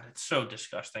 God, it's so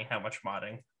disgusting how much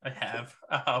modding I have.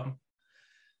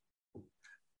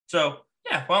 So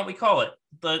yeah, why don't we call it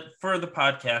for the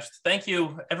podcast? Thank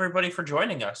you everybody for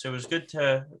joining us. It was good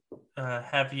to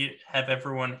have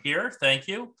everyone here. Thank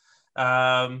you.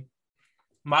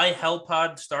 My Hell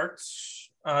Pod starts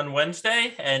on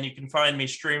Wednesday, and you can find me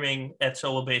streaming at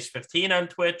SoloBase15 on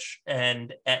Twitch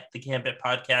and at the Gambit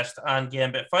podcast on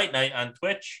Gambit Fight Night on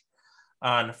Twitch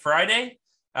on Friday.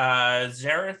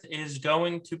 Zareth is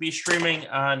going to be streaming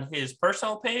on his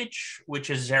personal page, which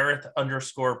is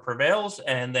Zareth_prevails,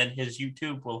 and then his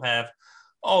YouTube will have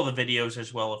all the videos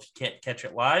as well if you can't catch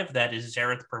it live. That is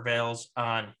Zareth Prevails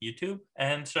on YouTube.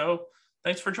 And so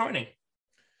thanks for joining.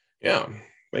 Yeah.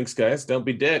 Thanks, guys. Don't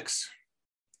be dicks.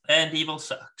 And evil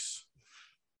sucks.